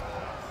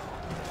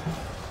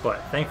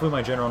 But thankfully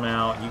my general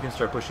now, you can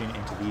start pushing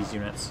into these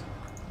units.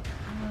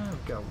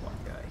 We've got one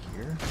guy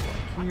here,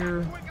 one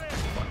here,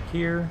 one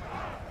here.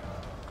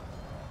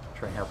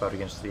 Try and help out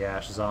against the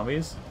Ash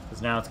zombies.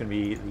 Because now it's going to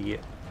be the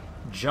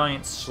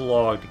giant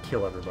slog to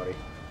kill everybody.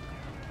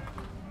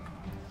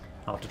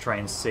 I'll have to try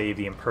and save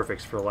the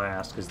Imperfects for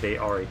last, because they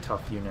are a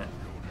tough unit.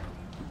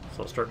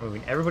 So I'll start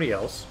moving everybody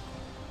else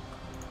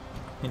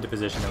into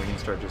position, that we can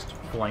start just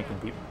flanking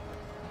people.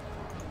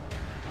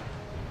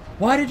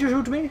 Why did you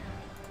shoot me?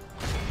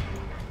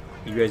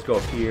 You guys go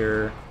up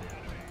here.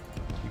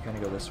 You kind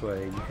of go this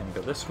way. You kind of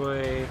go this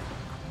way.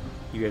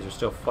 You guys are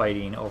still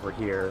fighting over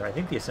here. I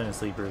think the Ascended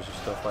Sleepers are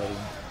still fighting.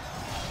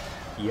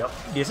 Yep.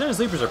 The Ascended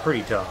Sleepers are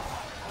pretty tough.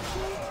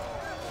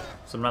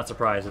 So I'm not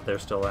surprised that they're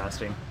still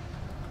lasting.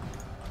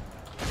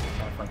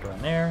 Kind of flank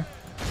around there.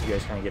 You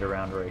guys kind of get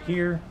around right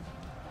here.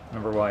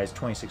 Number-wise,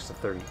 26 to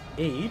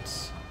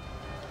 38.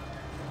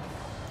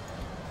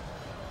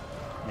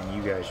 And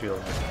you guys should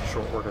have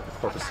short work at the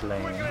Corpus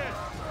Lane.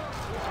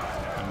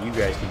 And you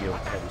guys can deal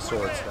with heavy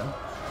swords then.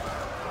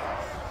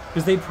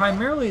 Because they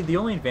primarily, the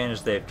only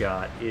advantage they've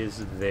got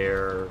is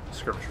their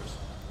skirmishers.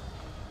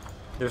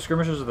 Their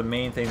skirmishers are the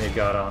main thing they've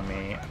got on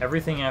me.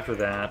 Everything after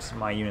that,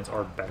 my units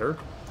are better.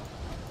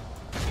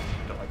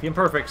 Don't like the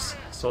Imperfects,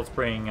 so let's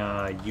bring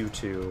you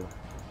two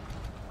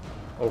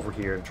over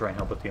here to try and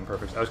help with the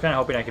Imperfects. I was kind of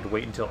hoping I could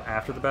wait until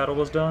after the battle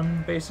was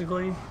done,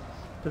 basically,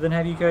 to then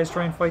have you guys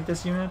try and fight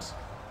this unit.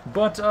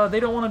 But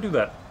they don't want to do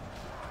that.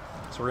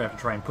 So we're going to have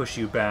to try and push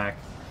you back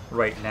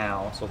right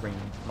now. So I'll bring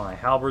my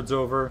halberds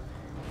over.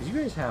 Because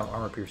you guys have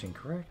armor piercing,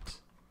 correct?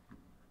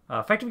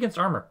 Effective against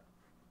armor.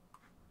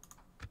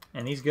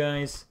 And these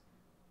guys,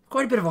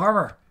 quite a bit of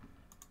armor.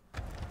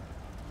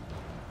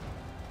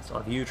 So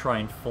I'll have you try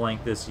and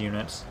flank this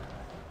unit.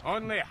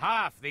 Only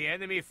half the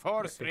enemy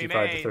force 55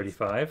 remains. to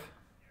 35.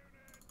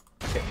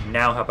 Okay,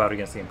 now help out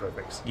against the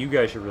Imperfects. You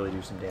guys should really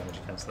do some damage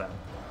against them.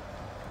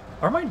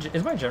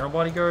 Is my general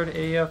bodyguard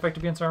a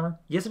effective against armor?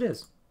 Yes, it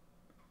is.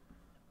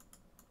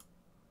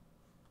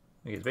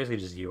 Okay, it's basically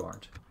just you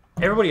aren't.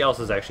 Everybody else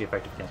is actually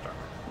effective against armor.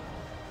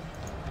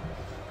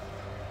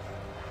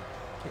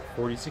 Okay,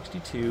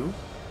 40-62.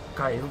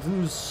 God, I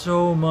lose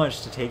so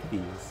much to take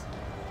these.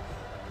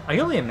 I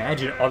can only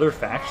imagine other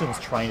factions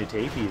trying to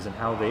take these and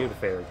how they would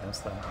fare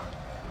against them.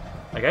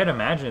 Like, I'd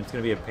imagine it's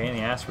going to be a pain in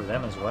the ass for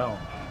them as well.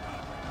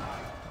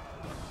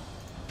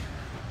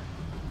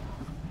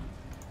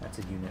 That's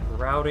a unit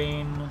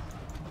routing.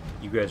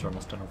 You guys are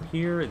almost done over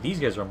here. These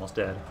guys are almost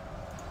dead.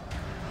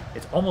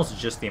 It's almost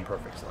just the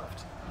imperfects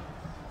left.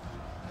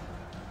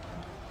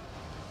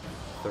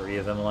 30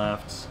 of them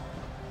left.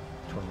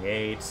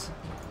 28.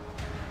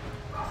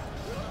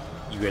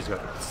 You guys got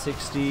about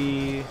 60.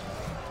 You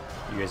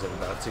guys have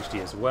about 60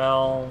 as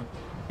well.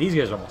 These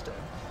guys are almost dead.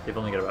 They've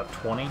only got about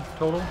 20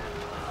 total.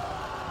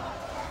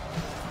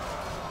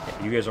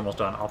 Yeah, you guys are almost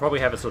done. I'll probably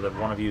have it so that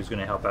one of you is going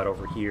to help out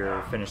over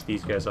here, finish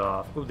these guys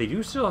off. Oh, they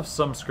do still have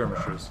some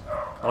skirmishers.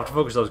 I'll have to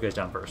focus those guys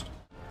down first.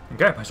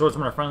 Okay, my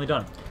swordsmen are finally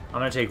done. I'm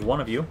going to take one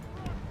of you,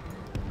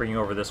 bring you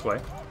over this way.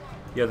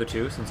 The other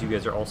two, since you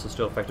guys are also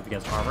still effective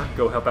against armor,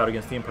 go help out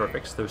against the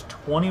imperfects. There's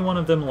 21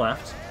 of them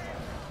left.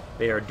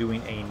 They are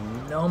doing a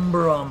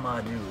number on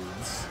my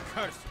dudes.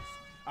 Curses!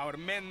 Our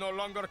men no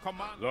longer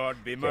command.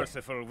 Lord, be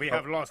merciful. We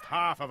have lost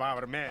half of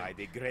our men. By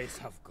the grace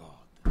of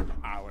God,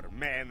 our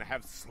men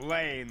have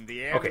slain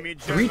the enemy. Okay,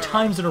 3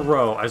 times in a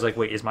row, I was like,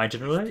 wait, is my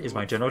general dead? Is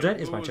my general dead?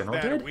 Is my general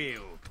dead?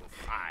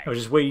 I was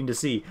just waiting to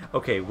see,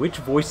 okay, which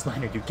voice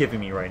line are you giving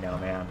me right now,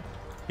 man?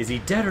 Is he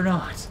dead or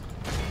not?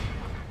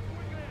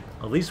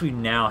 At least we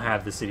now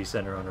have the city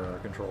center under our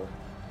control.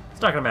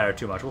 It's not going to matter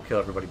too much. We'll kill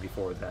everybody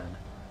before then.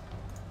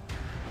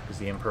 Because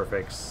the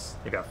imperfects,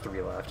 they got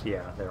 3 left.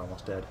 Yeah, they're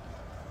almost dead.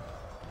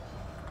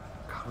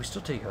 God, we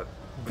still take a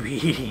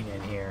beating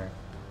in here.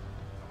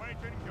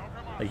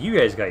 Like, you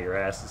guys got your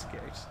asses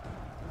kicked.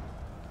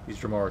 These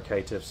Dremora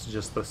Caitiffs,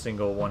 just the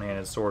single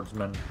one-handed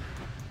swordsmen,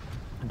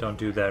 don't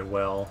do that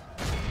well.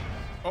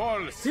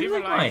 Seems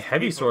like my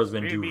heavy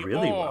swordsmen do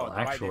really well,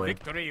 actually. By the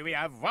victory we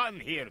have won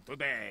here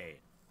today.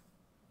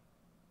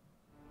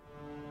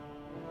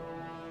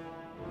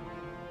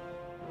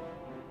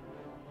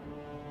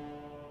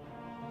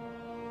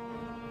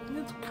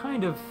 It's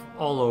kind of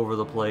all over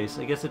the place.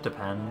 I guess it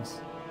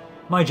depends.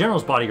 My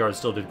general's bodyguard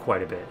still did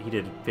quite a bit. He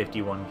did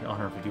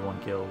 151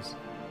 kills.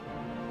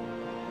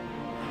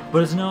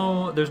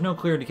 But there's no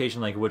clear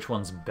indication like which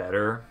one's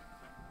better.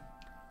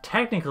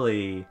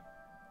 Technically,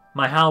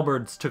 my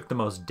halberds took the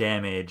most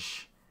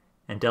damage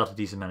and dealt a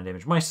decent amount of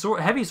damage. My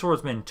heavy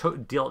swordsmen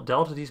dealt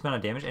a decent amount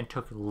of damage and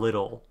took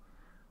little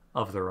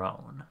of their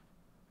own.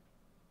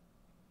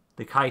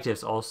 The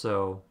Caitiffs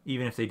also,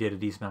 even if they did a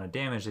decent amount of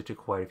damage, they took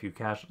quite a few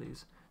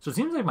casualties. So it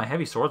seems like my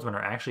heavy swordsmen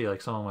are actually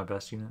like some of my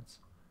best units.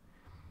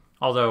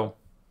 Although,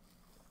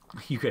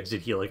 you guys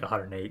did heal like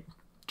 108.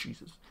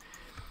 Jesus.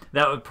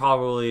 That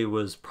probably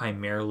was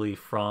primarily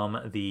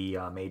from the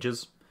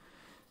mages.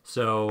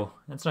 So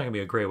that's not going to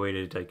be a great way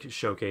to like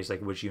showcase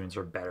like which units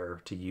are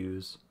better to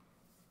use.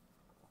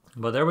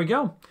 But there we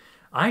go.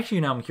 Now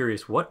I'm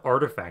curious, what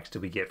artifacts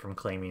did we get from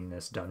claiming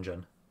this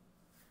dungeon?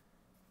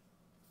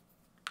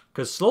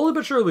 Because slowly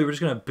but surely, we're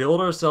just going to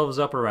build ourselves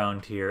up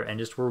around here,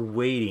 and we're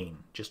waiting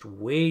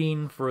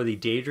for the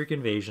Daedric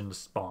invasion to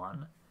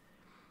spawn.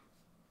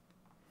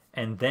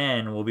 And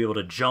then we'll be able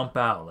to jump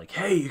out, like,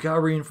 hey, you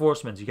got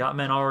reinforcements, you got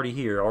men already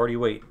here, already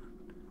wait.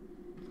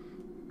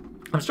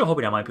 I'm still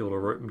hoping I might be able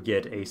to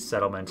get a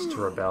settlement to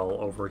rebel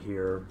over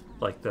here,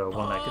 like the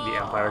one that the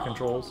Empire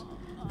controls.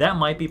 That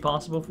might be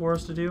possible for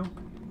us to do.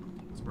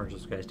 Let's merge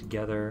those guys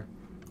together.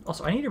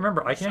 Also, I need to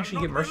remember, I can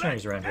actually get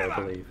mercenaries around here, I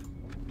believe.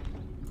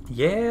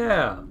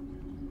 Yeah!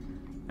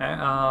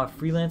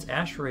 Freelance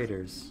Ash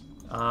Raiders.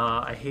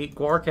 I hate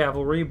Guar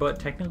Cavalry, but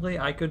technically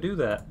I could do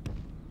that.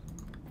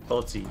 But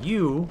let's see,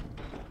 you...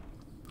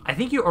 I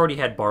think you already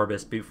had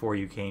Barbus before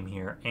you came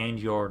here, and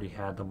you already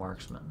had the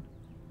Marksman.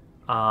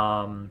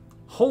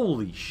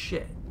 Holy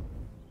shit.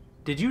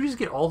 Did you just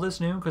get all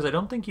this new? Because I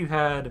don't think you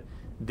had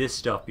this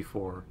stuff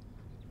before.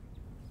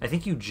 I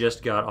think you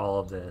just got all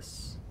of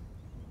this.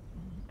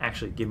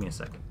 Actually, give me a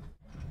second.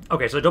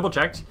 Okay, so I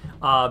double-checked.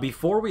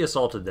 Before we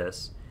assaulted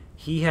this,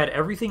 he had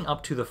everything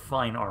up to the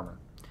fine armor.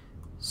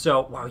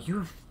 So, wow, you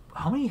have...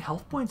 How many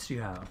health points do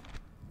you have?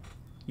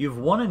 You have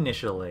 1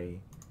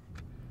 initially,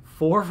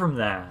 4 from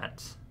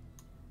that,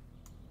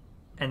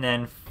 and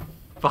then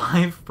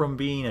 5 from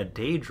being a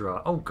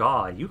Daedra. Oh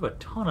god, you have a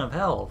ton of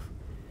health.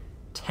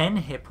 10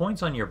 hit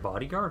points on your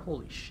bodyguard?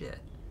 Holy shit.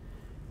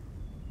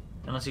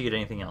 Unless you get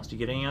anything else. Do you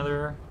get any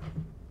other...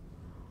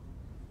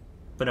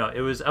 But no,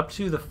 it was up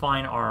to the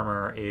fine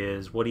armor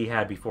is what he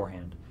had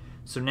beforehand.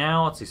 So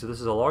now, let's see. So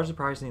this is a large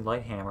surprisingly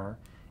light hammer.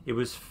 It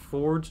was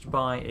forged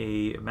by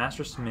a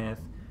master smith,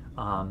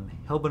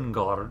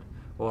 Hilbengard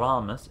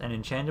Oramus, and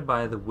enchanted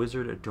by the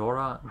wizard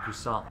Dora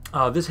Gusal.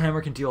 This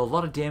hammer can deal a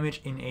lot of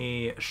damage in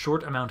a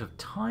short amount of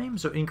time,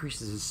 so it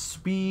increases his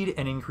speed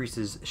and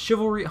increases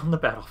chivalry on the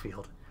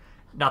battlefield.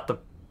 Not the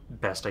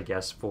best, I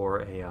guess, for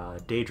a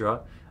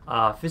Daedra.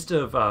 Fist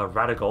of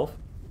Radagulf.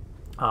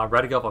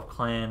 Radagulf of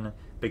Clan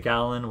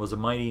Begalin was a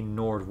mighty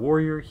Nord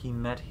warrior. He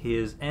met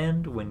his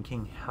end when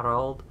King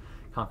Harald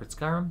conquered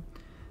Skyrim.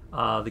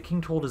 The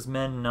king told his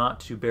men not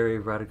to bury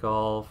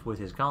Radagulf with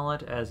his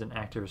gauntlet as an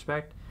act of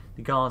respect.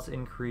 The gauntlets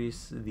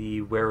increase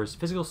the wearer's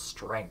physical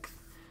strength.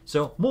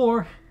 So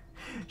more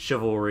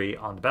chivalry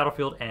on the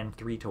battlefield and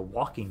 3 to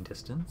walking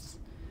distance.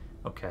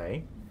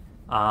 Okay.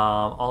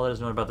 All that is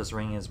known about this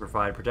ring is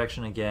provide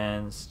protection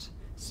against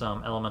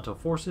some elemental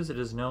forces. It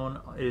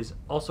is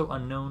also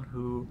unknown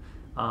who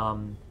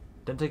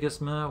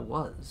Nchardumz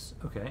was.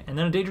 Okay, and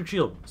then a Daedric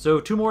shield. So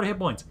 2 more hit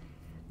points.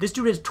 This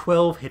dude has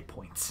 12 hit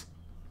points.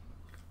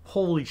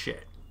 Holy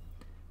shit.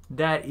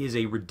 That is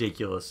a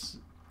ridiculous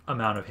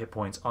amount of hit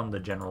points on the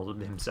general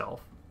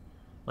himself.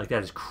 Like,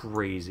 that is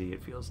crazy,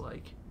 it feels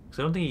like. Because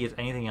I don't think he gets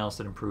anything else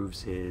that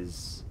improves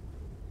his...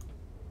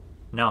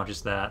 No,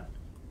 just that.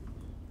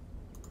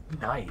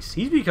 Nice.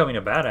 He's becoming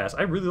a badass.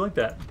 I really like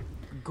that.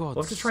 We'll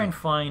have to try and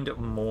find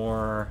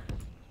more...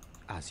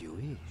 As you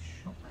wish.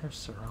 Oh,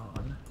 there's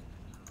Saran.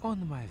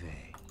 On my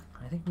way.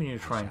 I think we need to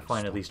try and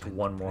find at least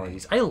one more of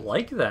these. I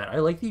like that. I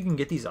like that you can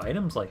get these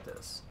items like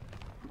this.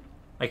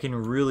 I can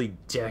really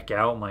deck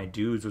out my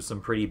dudes with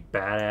some pretty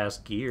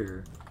badass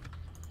gear.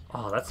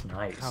 Oh, that's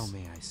nice. How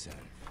may I serve?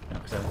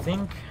 Because I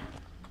think...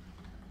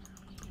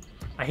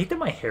 I hate that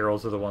my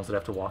heralds are the ones that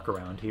have to walk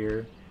around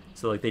here.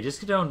 So, like, they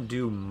just don't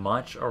do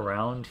much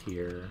around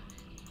here.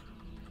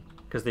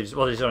 Because they just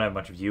don't have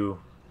much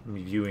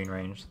viewing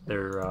range.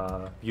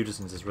 Their view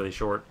distance is really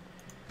short.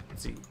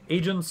 Let's see.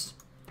 Agents.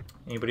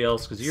 Anybody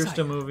else? Because you're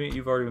still moving.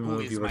 You've already been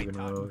moved. You've already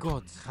been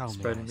moved.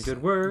 Spreading the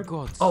good word.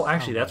 Oh,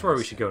 actually, that's where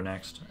we should go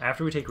next.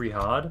 After we take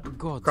Rihad,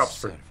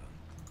 Cropsford.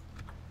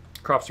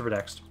 Cropsford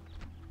next.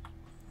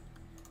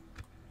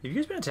 Have you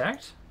guys been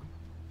attacked?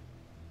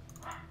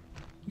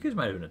 You guys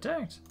might have been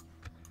attacked.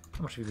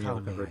 How much have you been able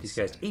to convert these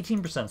guys?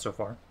 18% so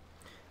far.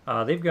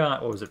 They've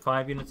got, what was it,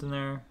 5 units in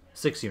there?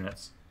 6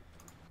 units.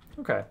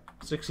 Okay,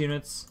 6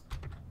 units.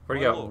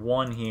 Already got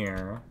 1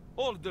 here.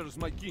 Orders,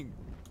 my king.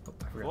 Oh,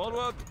 I forgot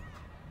Forward,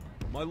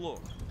 my lord.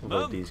 to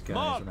load these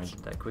guys when I did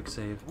that quick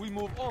save. We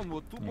move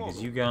onward tomorrow.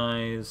 Because you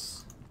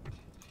guys...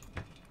 I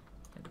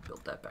had to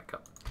build that back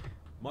up.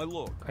 My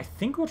lord. I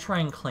think we'll try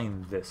and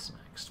claim this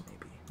next,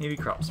 maybe. Maybe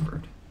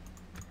Cropsford.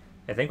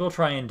 I think we'll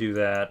try and do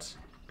that,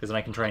 because then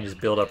I can try and just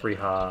build up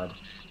Rihad,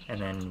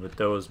 and then with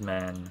those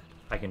men,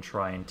 I can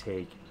try and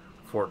take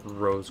Fort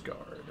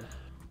Roseguard.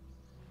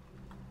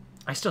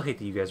 I still hate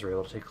that you guys are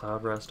able to take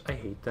Cloud Rest. I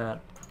hate that.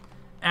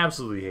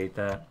 Absolutely hate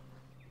that.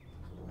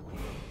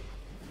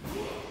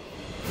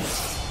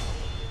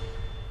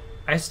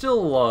 I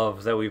still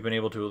love that we've been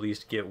able to at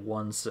least get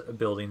one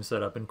building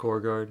set up in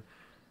Coreguard.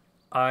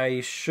 I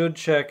should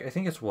check, I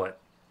think it's what?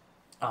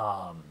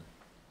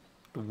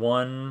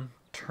 1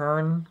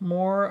 turn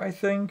more, I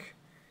think,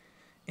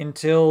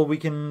 until we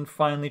can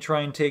finally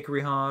try and take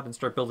Rihad and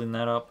start building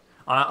that up.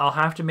 I'll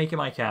have to make it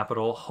my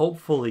capital.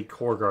 Hopefully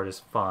Coreguard is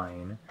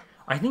fine.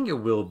 I think it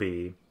will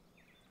be.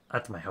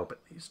 That's my hope, at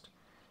least.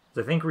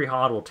 I think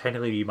Rihad will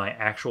technically be my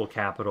actual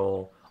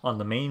capital on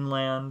the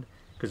mainland,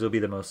 because it'll be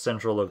the most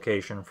central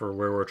location for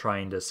where we're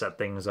trying to set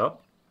things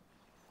up.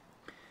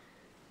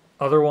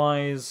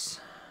 Otherwise...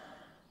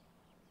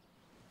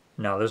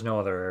 No, there's no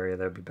other area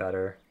that would be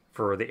better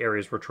for the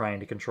areas we're trying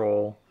to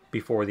control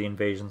before the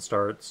invasion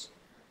starts.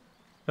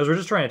 Because we're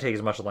just trying to take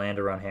as much land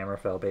around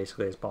Hammerfell,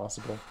 basically, as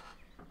possible.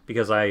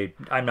 Because I'm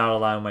not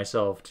allowing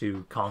myself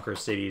to conquer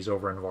cities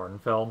over in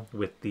Vardenfell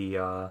with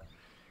the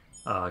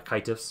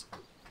Kaitifs.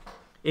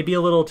 It'd be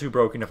a little too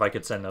broken if I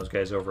could send those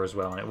guys over as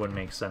well, and it wouldn't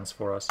make sense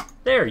for us.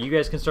 There, you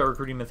guys can start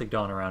recruiting Mythic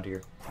Dawn around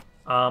here.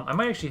 I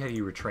might actually have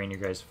you retrain your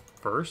guys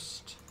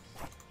first.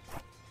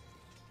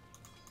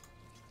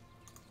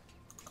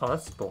 Oh,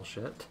 that's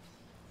bullshit.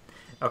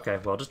 Okay,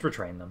 well, just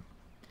retrain them.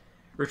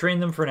 Retrain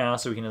them for now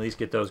so we can at least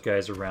get those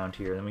guys around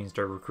here. Then we can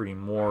start recruiting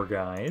more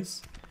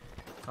guys.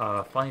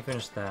 Finally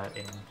finish that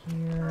in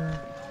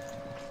here.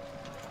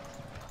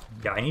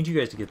 Yeah, I need you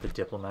guys to get the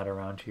diplomat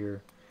around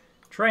here.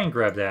 Try and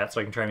grab that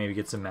so I can try and maybe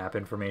get some map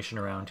information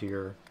around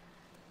here.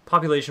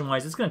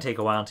 Population-wise, it's going to take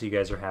a while until you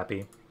guys are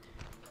happy.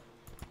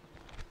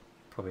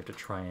 Probably have to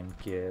try and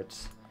get...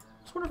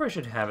 I just wonder if I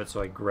should have it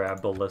so I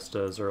grab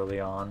ballistas early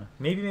on.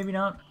 Maybe, maybe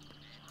not.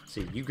 Let's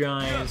see, you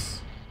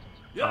guys...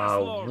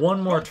 one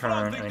more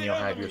turn and then you'll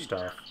have your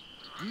stuff.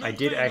 I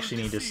did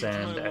actually need to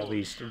send at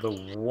least the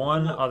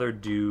one other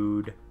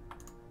dude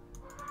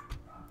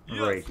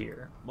right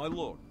here. My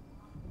lord.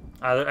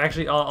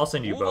 Actually, I'll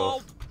send you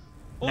both.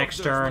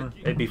 Next turn,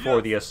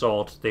 before the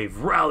assault, they've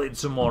rallied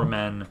some more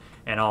men,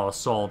 and I'll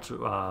assault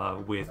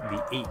with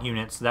the 8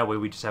 units. That way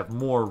we just have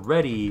more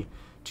ready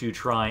to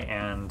try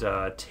and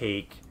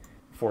take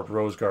Fort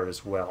Roseguard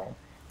as well.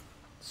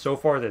 So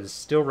far, that is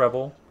still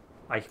Rebel.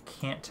 I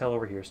can't tell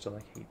over here still.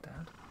 I hate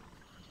that.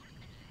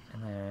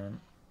 And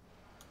then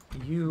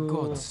you...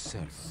 God's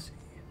servant.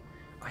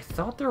 I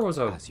thought there was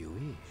a As you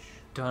wish.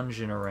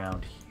 dungeon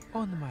around here.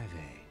 On my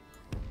way.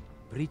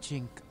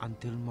 Preaching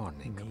until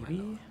morning.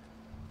 Maybe?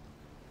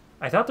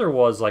 I thought there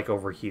was, like,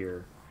 over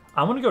here.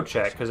 I'm going to go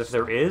check, because if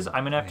there is,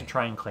 I'm going to have to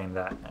try and claim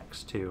that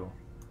next, too.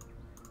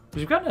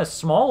 Because we've gotten a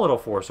small little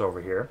force over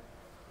here.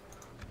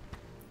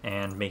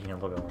 And making a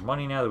little bit more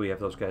money now that we have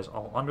those guys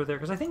all under there.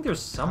 Because I think there's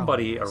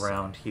somebody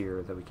around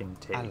here that we can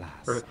take.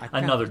 Or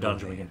another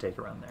dungeon we can take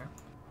around there.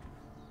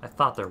 I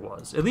thought there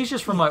was. At least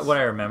just from what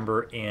I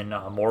remember in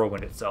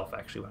Morrowind itself,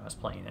 actually, when I was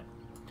playing it.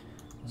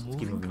 So let's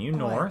keep moving you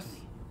north.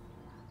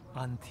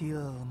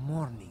 until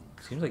morning.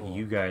 Seems like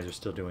you guys are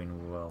still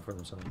doing well for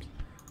themselves.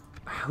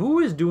 Who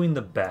is doing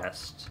the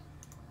best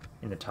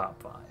in the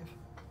top 5?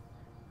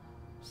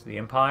 So the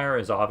Empire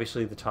is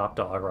obviously the top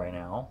dog right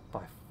now,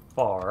 by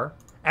far.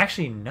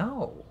 Actually,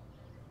 no.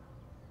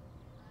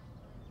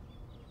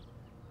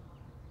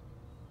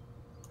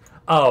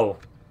 Oh.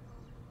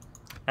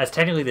 That's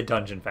technically the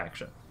Dungeon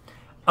faction.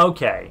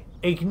 Okay.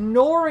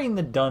 Ignoring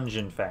the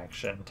Dungeon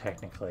faction,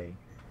 technically.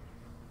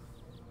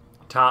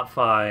 Top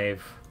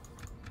 5.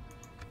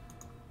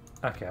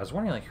 Okay, I was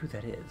wondering like who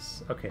that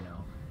is. Okay,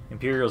 no.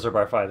 Imperials are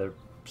by far the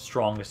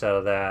strongest out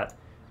of that.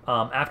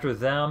 After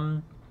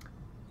them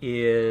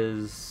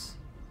is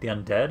the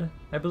Undead,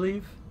 I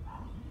believe.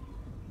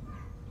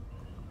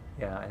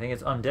 Yeah, I think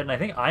it's Undead, and I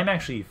think I'm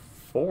actually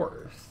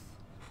 4th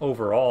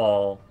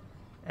overall.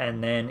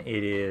 And then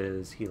it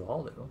is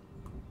Hilalu.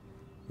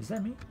 Is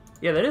that me?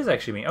 Yeah, that is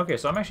actually me. Okay,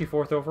 so I'm actually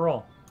 4th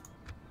overall.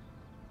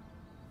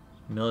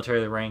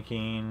 Military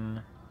ranking.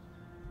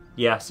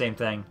 Yeah, same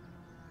thing.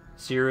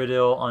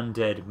 Cyrodiil,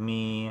 Undead,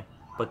 me.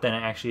 But then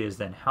it actually is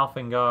then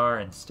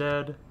Halfengar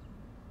instead.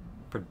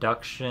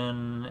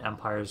 Production,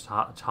 Empire's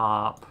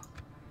top.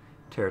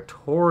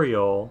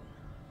 Territorial.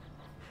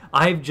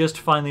 I've just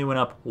finally went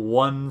up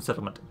 1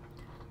 settlement.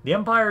 The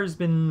Empire's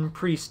been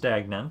pretty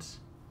stagnant.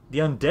 The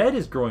Undead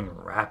is growing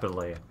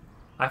rapidly.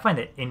 I find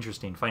it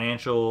interesting.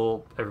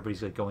 Financial,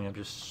 everybody's like going up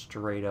just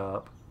straight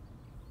up.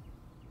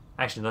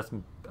 Actually, that's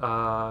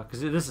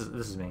because this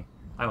is me.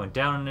 I went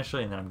down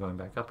initially, and then I'm going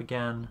back up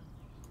again.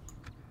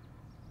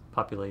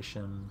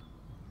 Population.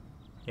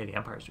 Yeah, the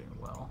Empire's doing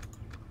well.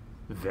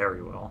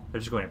 Very well. They're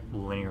just going up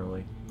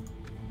linearly.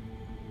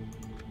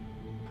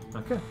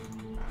 Okay.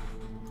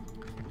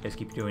 Guys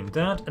keep doing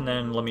that, and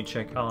then let me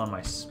check on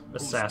my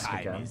assassin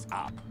again.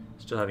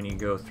 Still having you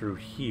go through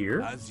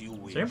here. Is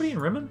there anybody in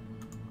Rimmen?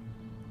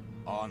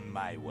 On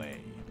my way.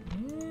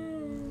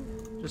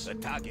 Just the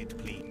target,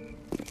 please.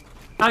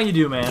 How you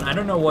do, man? I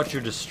don't know what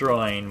you're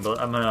destroying, but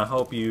I'm gonna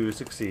hope you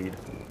succeed.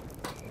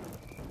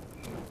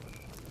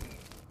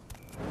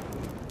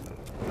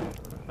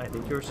 I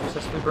think you're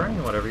successfully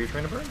burning whatever you're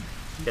trying to burn.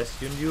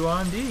 Yes, you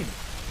are indeed.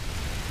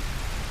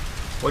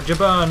 What you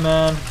burn,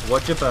 man?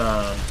 What you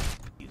burn?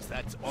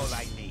 That's all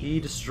I need. He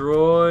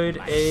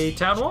destroyed a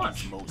town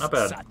watch. Not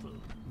bad.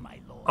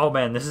 Oh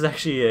man, this is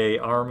actually a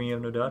army of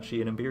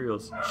Nodachi and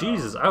Imperials.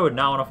 Jesus, I would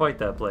not want to fight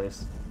that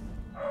place.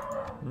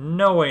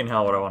 No way in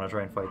hell would I want to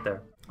try and fight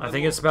there. I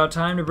think it's about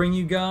time to bring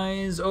you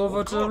guys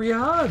over to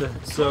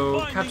Riyadh.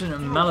 So, Captain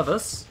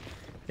Malivus,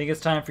 I think it's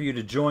time for you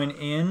to join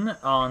in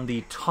on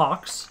the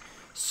talks.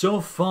 So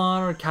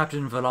far,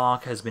 Captain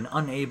Valak has been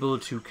unable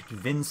to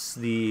convince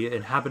the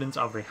inhabitants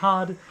of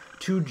Riyadh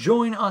to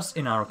join us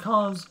in our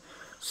cause,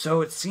 so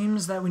it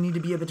seems that we need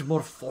to be a bit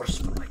more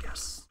forceful, I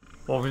guess.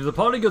 Welcome to the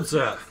party, good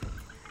sir.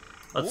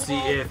 Let's see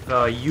if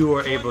you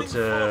are able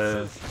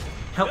to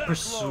help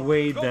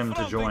persuade them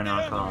to join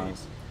our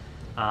cause.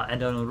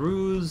 And on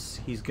Ruse,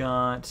 he's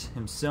got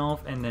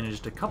himself and then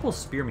just a couple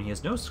spearmen. He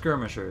has no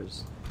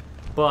skirmishers,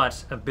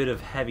 but a bit of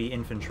heavy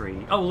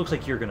infantry. Oh, it looks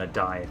like you're gonna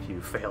die if you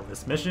fail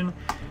this mission.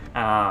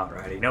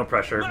 Alrighty, no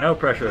pressure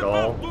at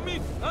all.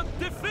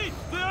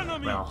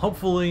 Well,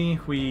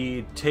 hopefully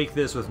we take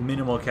this with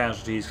minimal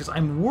casualties, because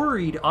I'm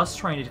worried us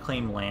trying to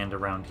claim land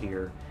around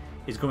here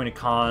is going to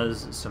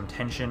cause some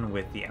tension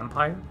with the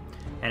Empire,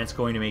 and it's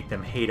going to make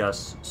them hate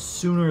us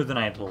sooner than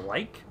I'd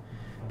like,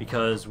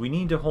 because we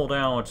need to hold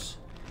out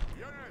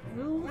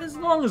as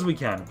long as we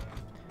can.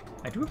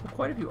 I do have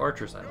quite a few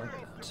archers, I like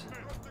that.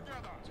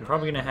 So I'm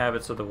probably going to have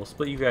it so that we'll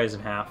split you guys in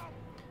half.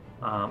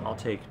 I'll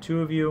take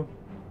 2 of you.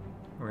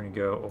 We're going to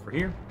go over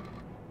here.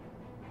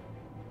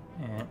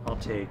 And I'll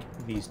take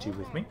these 2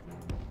 with me.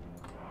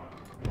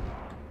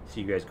 So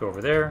you guys go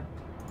over there.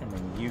 And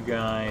then you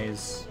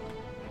guys...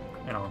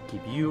 And I'll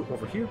keep you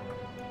over here.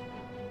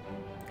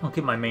 I'll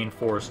keep my main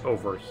force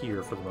over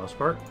here for the most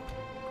part.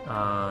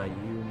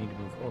 You need to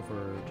move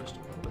over just a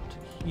little bit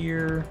to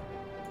here.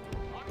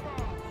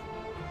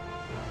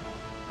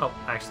 Oh,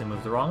 I actually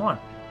moved the wrong one.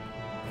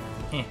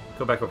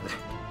 Go back over there.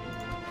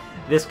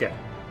 This guy.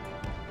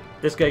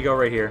 This guy go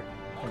right here.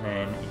 And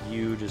then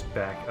you just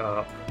back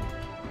up.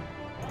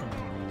 And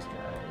then these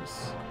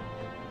guys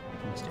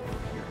can stay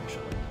over here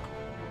initially.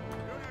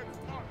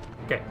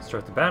 Okay,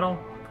 start the battle.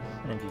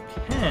 And if you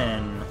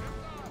can,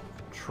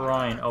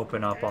 try and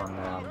open up on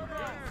them.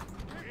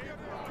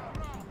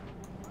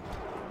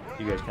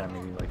 You guys kind of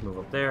maybe like move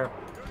up there.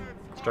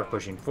 Start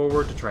pushing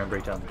forward to try and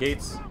break down the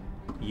gates.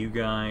 You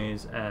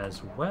guys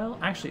as well.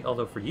 Actually,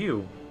 although for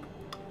you,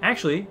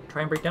 actually,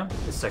 try and break down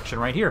this section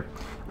right here.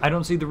 I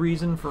don't see the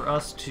reason for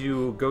us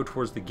to go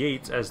towards the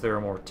gates as there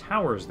are more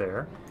towers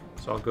there.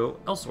 So I'll go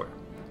elsewhere.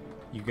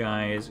 You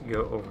guys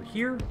go over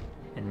here,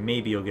 and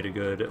maybe you'll get a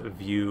good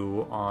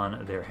view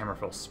on their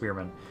Hammerfell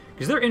spearmen.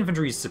 Because their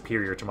infantry is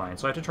superior to mine,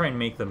 so I have to try and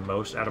make the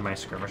most out of my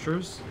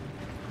skirmishers.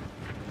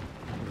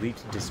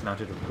 Elite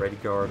dismounted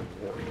Red Guard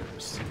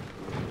warriors.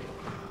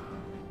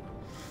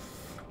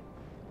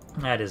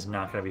 That is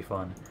not going to be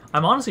fun.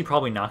 I'm honestly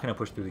probably not going to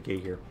push through the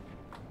gate here.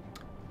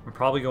 I'm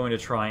probably going to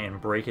try and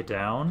break it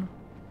down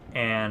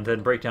and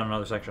then break down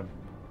another section.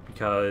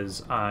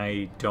 Because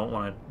I don't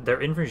want to...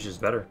 Their infantry is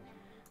just better.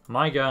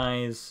 My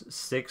guys,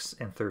 6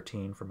 and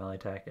 13 for melee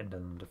attack, and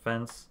then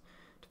defense.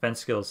 Defense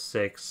skills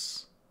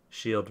 6,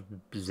 shield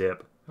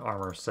zip,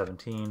 armor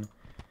 17.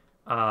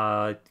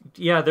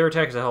 Yeah, their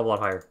attack is a hell of a lot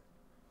higher.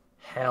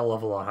 Hell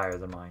of a lot higher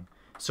than mine.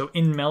 So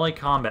in melee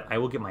combat, I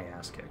will get my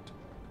ass kicked.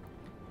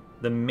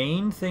 The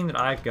main thing that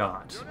I've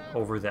got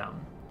over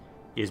them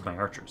is my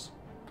archers.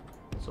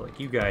 So like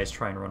you guys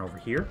try and run over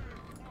here.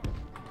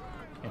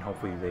 And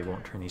hopefully they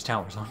won't turn these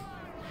towers on.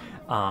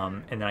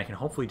 And then I can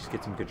hopefully just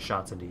get some good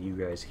shots into you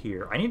guys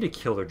here. I need to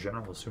kill their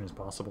general as soon as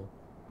possible.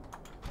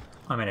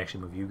 I might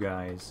actually move you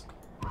guys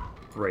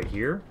right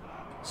here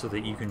so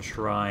that you can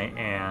try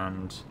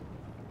and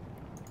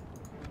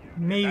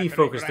maybe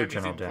focus their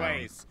general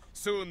down.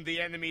 Soon the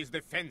enemy's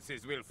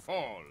defenses will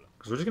fall.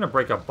 Because we're just going to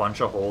break a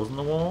bunch of holes in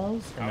the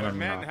walls, and then Our I'm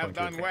men not have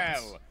going to done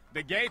advance. well.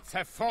 The gates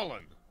have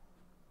fallen.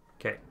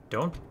 Okay,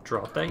 don't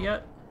drop that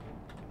yet.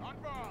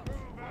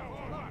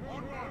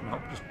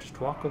 Nope,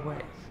 just walk away.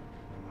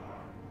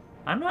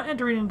 I'm not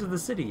entering into the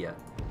city yet.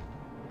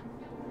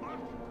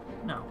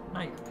 No,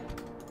 not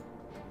yet.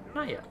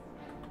 Not yet.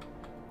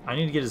 I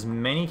need to get as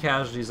many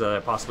casualties as I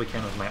possibly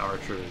can with my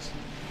archers,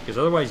 because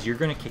otherwise you're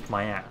going to kick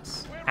my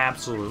ass.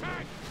 Absolutely.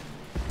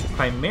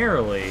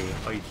 Primarily...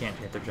 Oh, you can't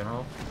hit their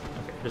general?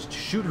 Okay, just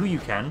shoot who you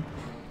can.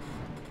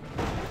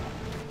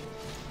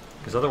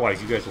 Because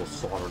otherwise you guys will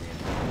slaughter me.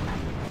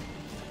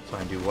 So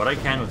I do what I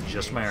can with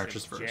just my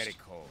archers first.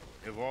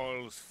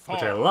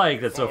 Which I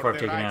like that so far I've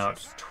taken out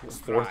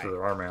 1/4 of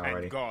their armor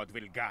already. God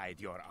will guide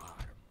your arm.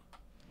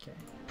 Okay.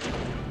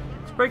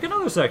 Let's break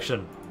another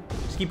section.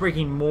 Just keep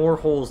breaking more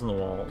holes in the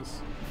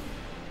walls.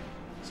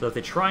 So if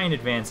they try and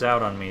advance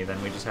out on me,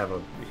 then we just have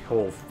a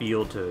whole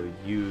field to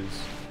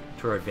use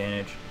to our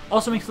advantage.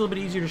 Also makes it a little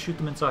bit easier to shoot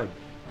them inside.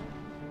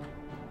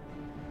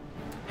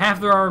 Half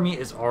their army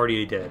is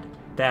already dead.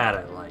 That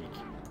I like.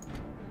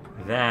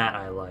 That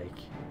I like.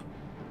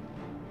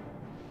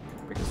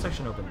 Break the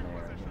section open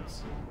there, I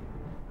guess.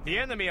 The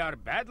enemy are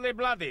badly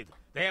blooded.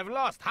 They have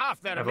lost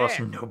half their men. I've lost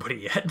nobody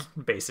yet,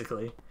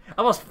 basically.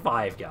 I lost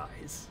 5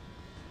 guys.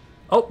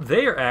 Oh,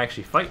 they are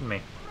actually fighting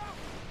me.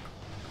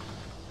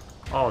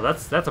 Oh,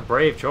 that's a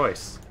brave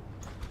choice.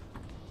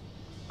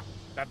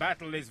 The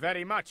battle is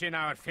very much in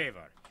our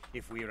favor.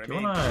 If we remain Do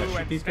you wanna true shoot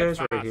and these guys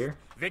right steadfast, here?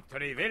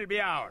 victory will be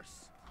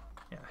ours.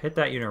 Yeah, hit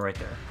that unit right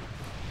there.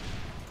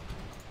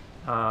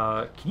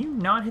 Can you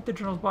not hit the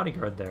general's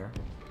bodyguard there?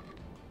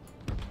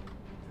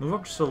 Move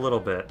up just a little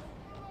bit.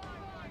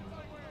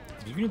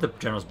 You can hit the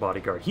general's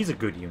bodyguard. He's a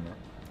good unit.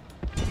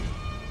 Can't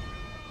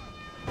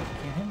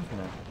hit him for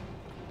that.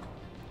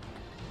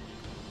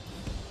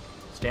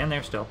 Stand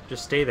there still.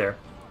 Just stay there.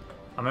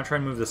 I'm gonna try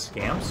and move the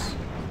scamps.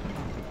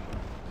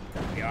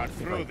 We are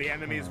through the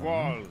enemy's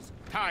walls.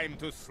 Time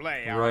to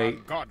slay our Right.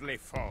 ungodly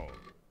foe.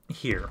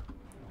 Here.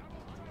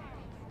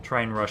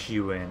 Try and rush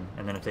you in,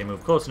 and then if they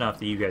move close enough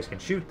that you guys can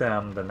shoot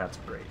them, then that's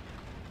great.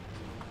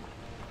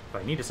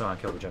 But I need to somehow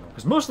kill the general,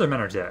 because most of their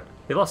men are dead.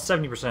 They lost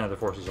 70% of their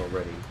forces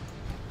already.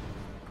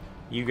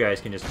 You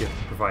guys can just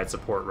provide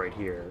support right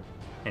here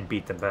and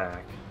beat them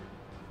back.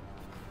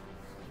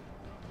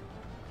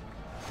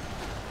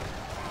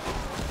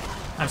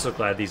 I'm so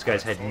glad these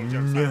guys had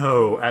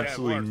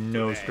absolutely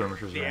no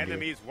skirmishers The around you.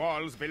 enemy's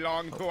walls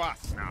belong to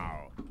us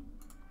now.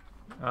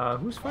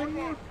 Who's fighting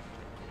you?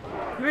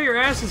 You got your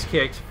asses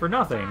kicked for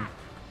nothing.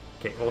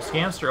 Okay, well,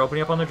 scamps are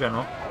opening up on their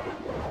general.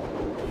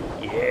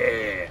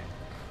 Yeah!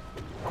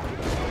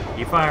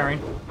 Keep firing.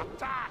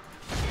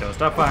 Don't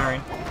stop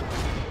firing.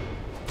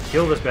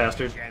 Kill this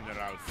bastard.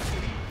 General,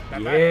 the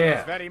battle Yeah!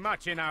 is very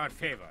much in our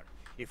favor.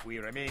 If we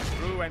remain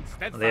true and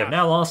steadfast, They have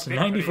now lost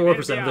victory 94% of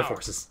will be their ours.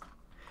 forces.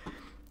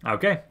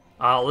 Okay,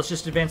 let's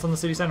just advance on the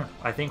city center.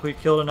 I think we've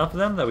killed enough of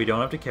them that we don't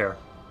have to care.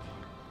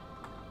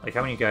 Like,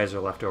 how many guys are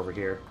left over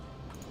here?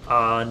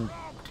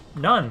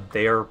 None.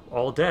 They are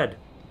all dead.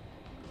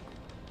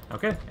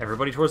 Okay,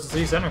 everybody towards the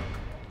city center.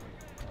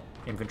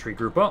 Infantry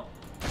group up.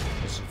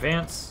 Just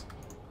advance.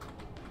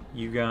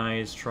 You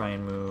guys try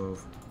and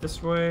move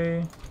this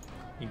way.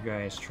 You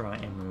guys try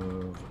and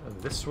move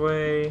this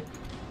way.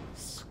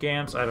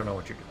 Scamps, I don't know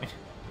what you're doing.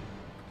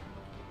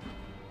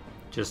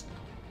 Just...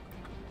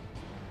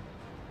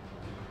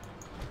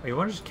 Oh, you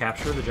want to just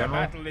capture the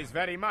general? The battle is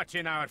very much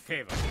in our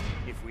favor.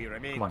 If we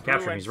remain Come on, true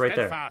capture him. and He's right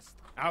there. steadfast,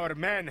 our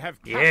men have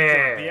captured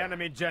Yeah. the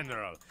enemy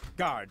general.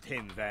 Guard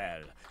him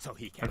well, so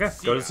he can Okay,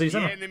 see go to the city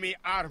the center. enemy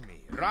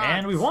army.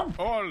 And we won.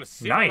 All Nice.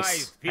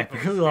 civilized I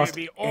peoples really will lost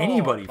be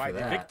anybody awed by for the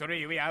that.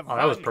 victory we have Oh,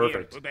 that was won here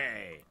perfect.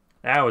 today.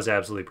 That was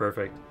absolutely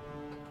perfect.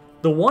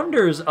 The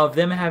wonders of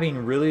them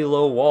having really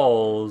low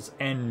walls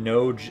and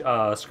no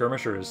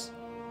skirmishers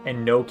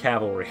and no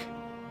cavalry.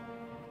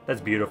 That's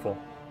beautiful.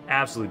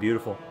 Absolutely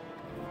beautiful.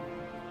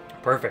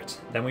 Perfect.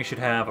 Then we should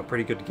have a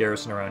pretty good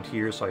garrison around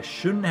here, so I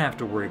shouldn't have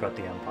to worry about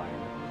the Empire.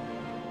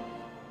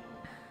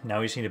 Now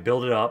we just need to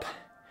build it up.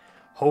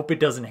 Hope it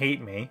doesn't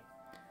hate me.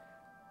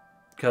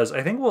 Because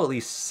I think we'll at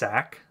least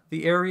sack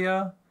the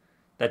area.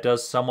 That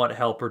does somewhat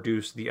help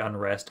reduce the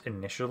unrest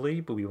initially,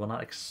 but we will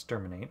not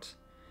exterminate.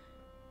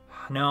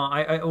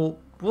 No,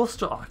 we'll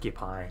still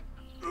occupy.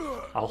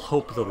 I'll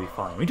hope they'll be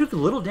fine. We took a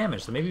little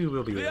damage, so maybe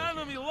we'll be The okay.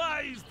 enemy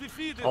lies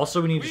defeated.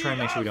 Also, we need to try and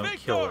make sure we are don't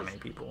kill that victors.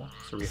 many people.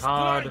 So we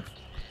had... Strength,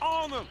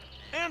 honor,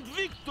 and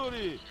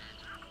victory.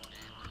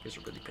 These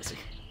are really pissy.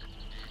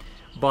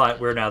 But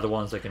we're now the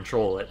ones that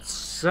control it.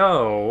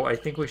 So, I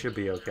think we should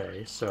be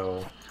okay.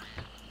 So,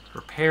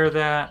 repair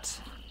that.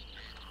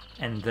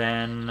 And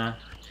then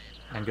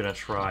I'm going to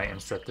try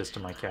and set this to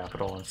my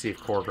capital and see if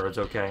Core Guard's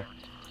okay.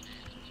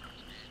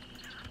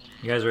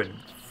 You guys are at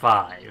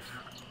 5.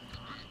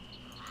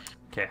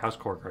 Okay, how's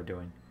Core Guard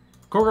doing?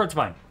 Core Guard's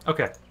fine.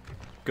 Okay,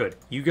 good.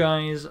 You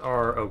guys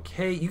are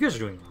okay. You guys are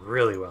doing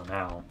really well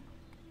now.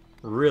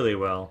 Really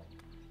well.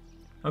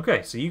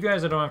 Okay, so you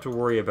guys I don't have to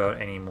worry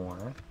about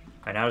anymore.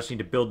 I now just need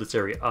to build this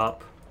area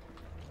up.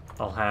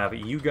 I'll have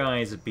you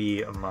guys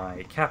be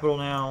my capital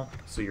now,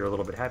 so you're a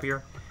little bit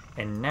happier.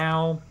 And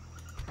now,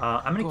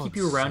 I'm going to keep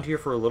you around here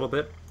for a little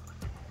bit,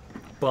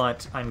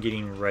 but I'm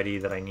getting ready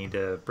that I need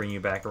to bring you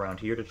back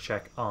around here to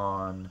check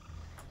on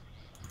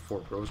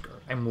Fort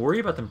Roseguard. I'm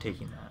worried about them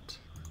taking that.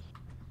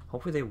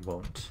 Hopefully they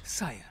won't.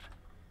 Sire.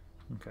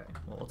 Okay,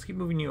 well, let's keep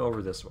moving you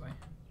over this way.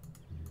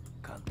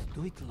 Can't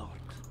do it, Lord.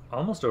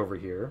 Almost over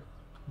here.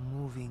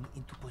 Moving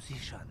into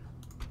position.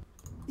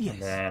 Yes.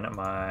 And then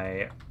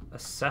my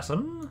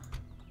assassin.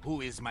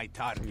 Who is my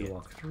target? You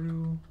walk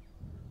through.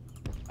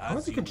 What's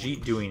As the you Khajiit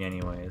wish. doing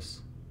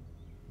anyways?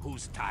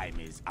 Whose time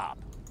is up?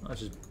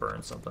 Let's just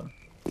burn something.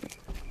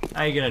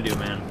 How you gonna do,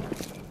 man?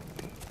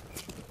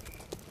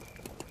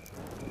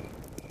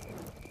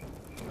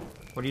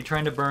 What are you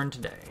trying to burn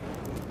today?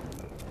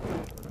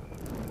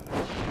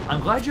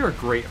 I'm glad you're a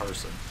great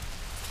arson.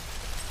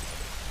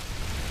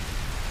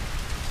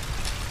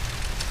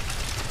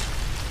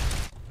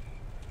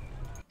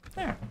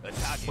 There.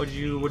 What'd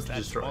you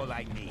destroy? All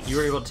I need. You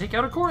were able to take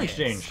out a core Yes,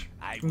 exchange.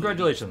 I will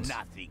Congratulations. leave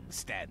nothing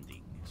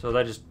standing. So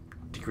that just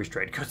decreased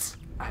trade goods,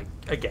 I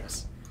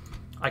guess.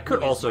 I could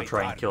Who is also my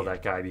try and kill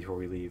target? that guy before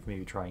we leave.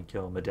 Maybe try and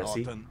kill Not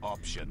Madesi. an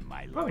option,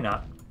 my lord. Probably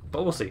not,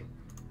 but we'll see.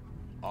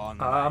 On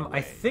my I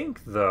way.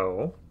 think,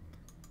 though,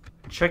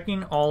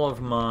 checking all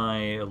of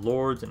my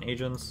lords and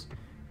agents,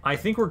 I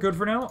think we're good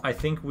for now. I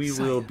think we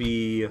will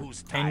be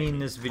whose time ending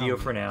is this video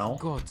for now.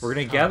 God's We're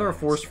going to gather a time,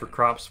 force for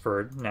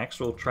Cropsford. Next,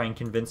 we'll try and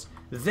convince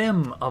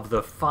them of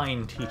the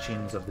fine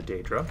teachings of the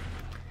Daedra.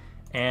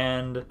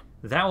 And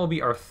that will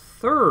be our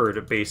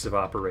third base of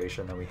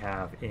operation that we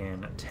have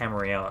in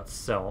Tamriel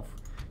itself.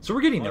 So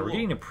we're getting there. We're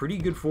getting a pretty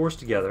good force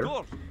together.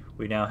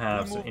 We now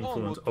have some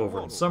influence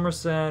over in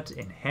Somerset,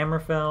 in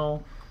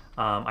Hammerfell.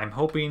 I'm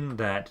hoping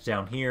that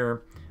down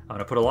here, I'm going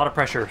to put a lot of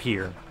pressure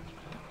here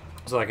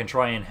so I can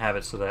try and have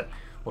it so that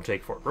we'll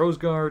take Fort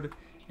Roseguard.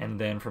 And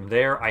then from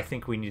there, I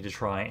think we need to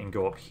try and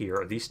go up here.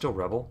 Are these still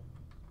rebel?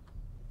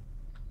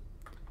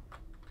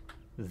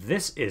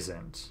 This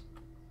isn't.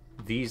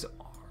 These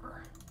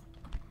are.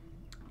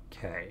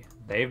 Okay.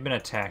 They've been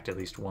attacked at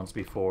least once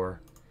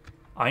before.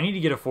 I need to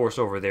get a force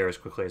over there as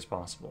quickly as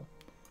possible.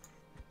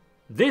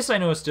 This I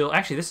know is still...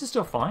 Actually, this is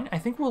still fine. I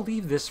think we'll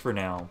leave this for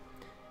now.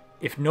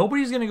 If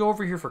nobody's going to go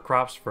over here for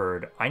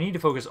Cropsford, I need to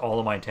focus all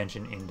of my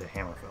attention into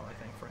Hammerfell, I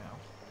think, for now.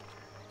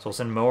 So I'll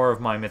send more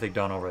of my Mythic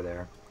Dawn over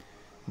there.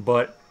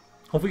 But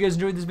hopefully you guys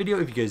enjoyed this video.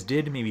 If you guys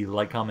did, maybe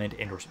like, comment,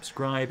 and or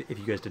subscribe. If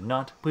you guys did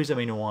not, please let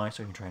me know why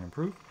so I can try and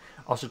improve.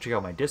 Also, check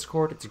out my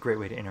Discord. It's a great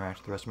way to interact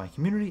with the rest of my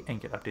community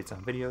and get updates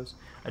on videos.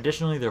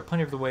 Additionally, there are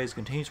plenty of other ways to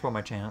continue to support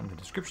my channel in the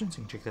description, so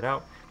you can check that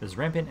out. This is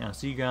Rampaned, and I'll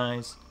see you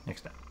guys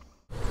next time.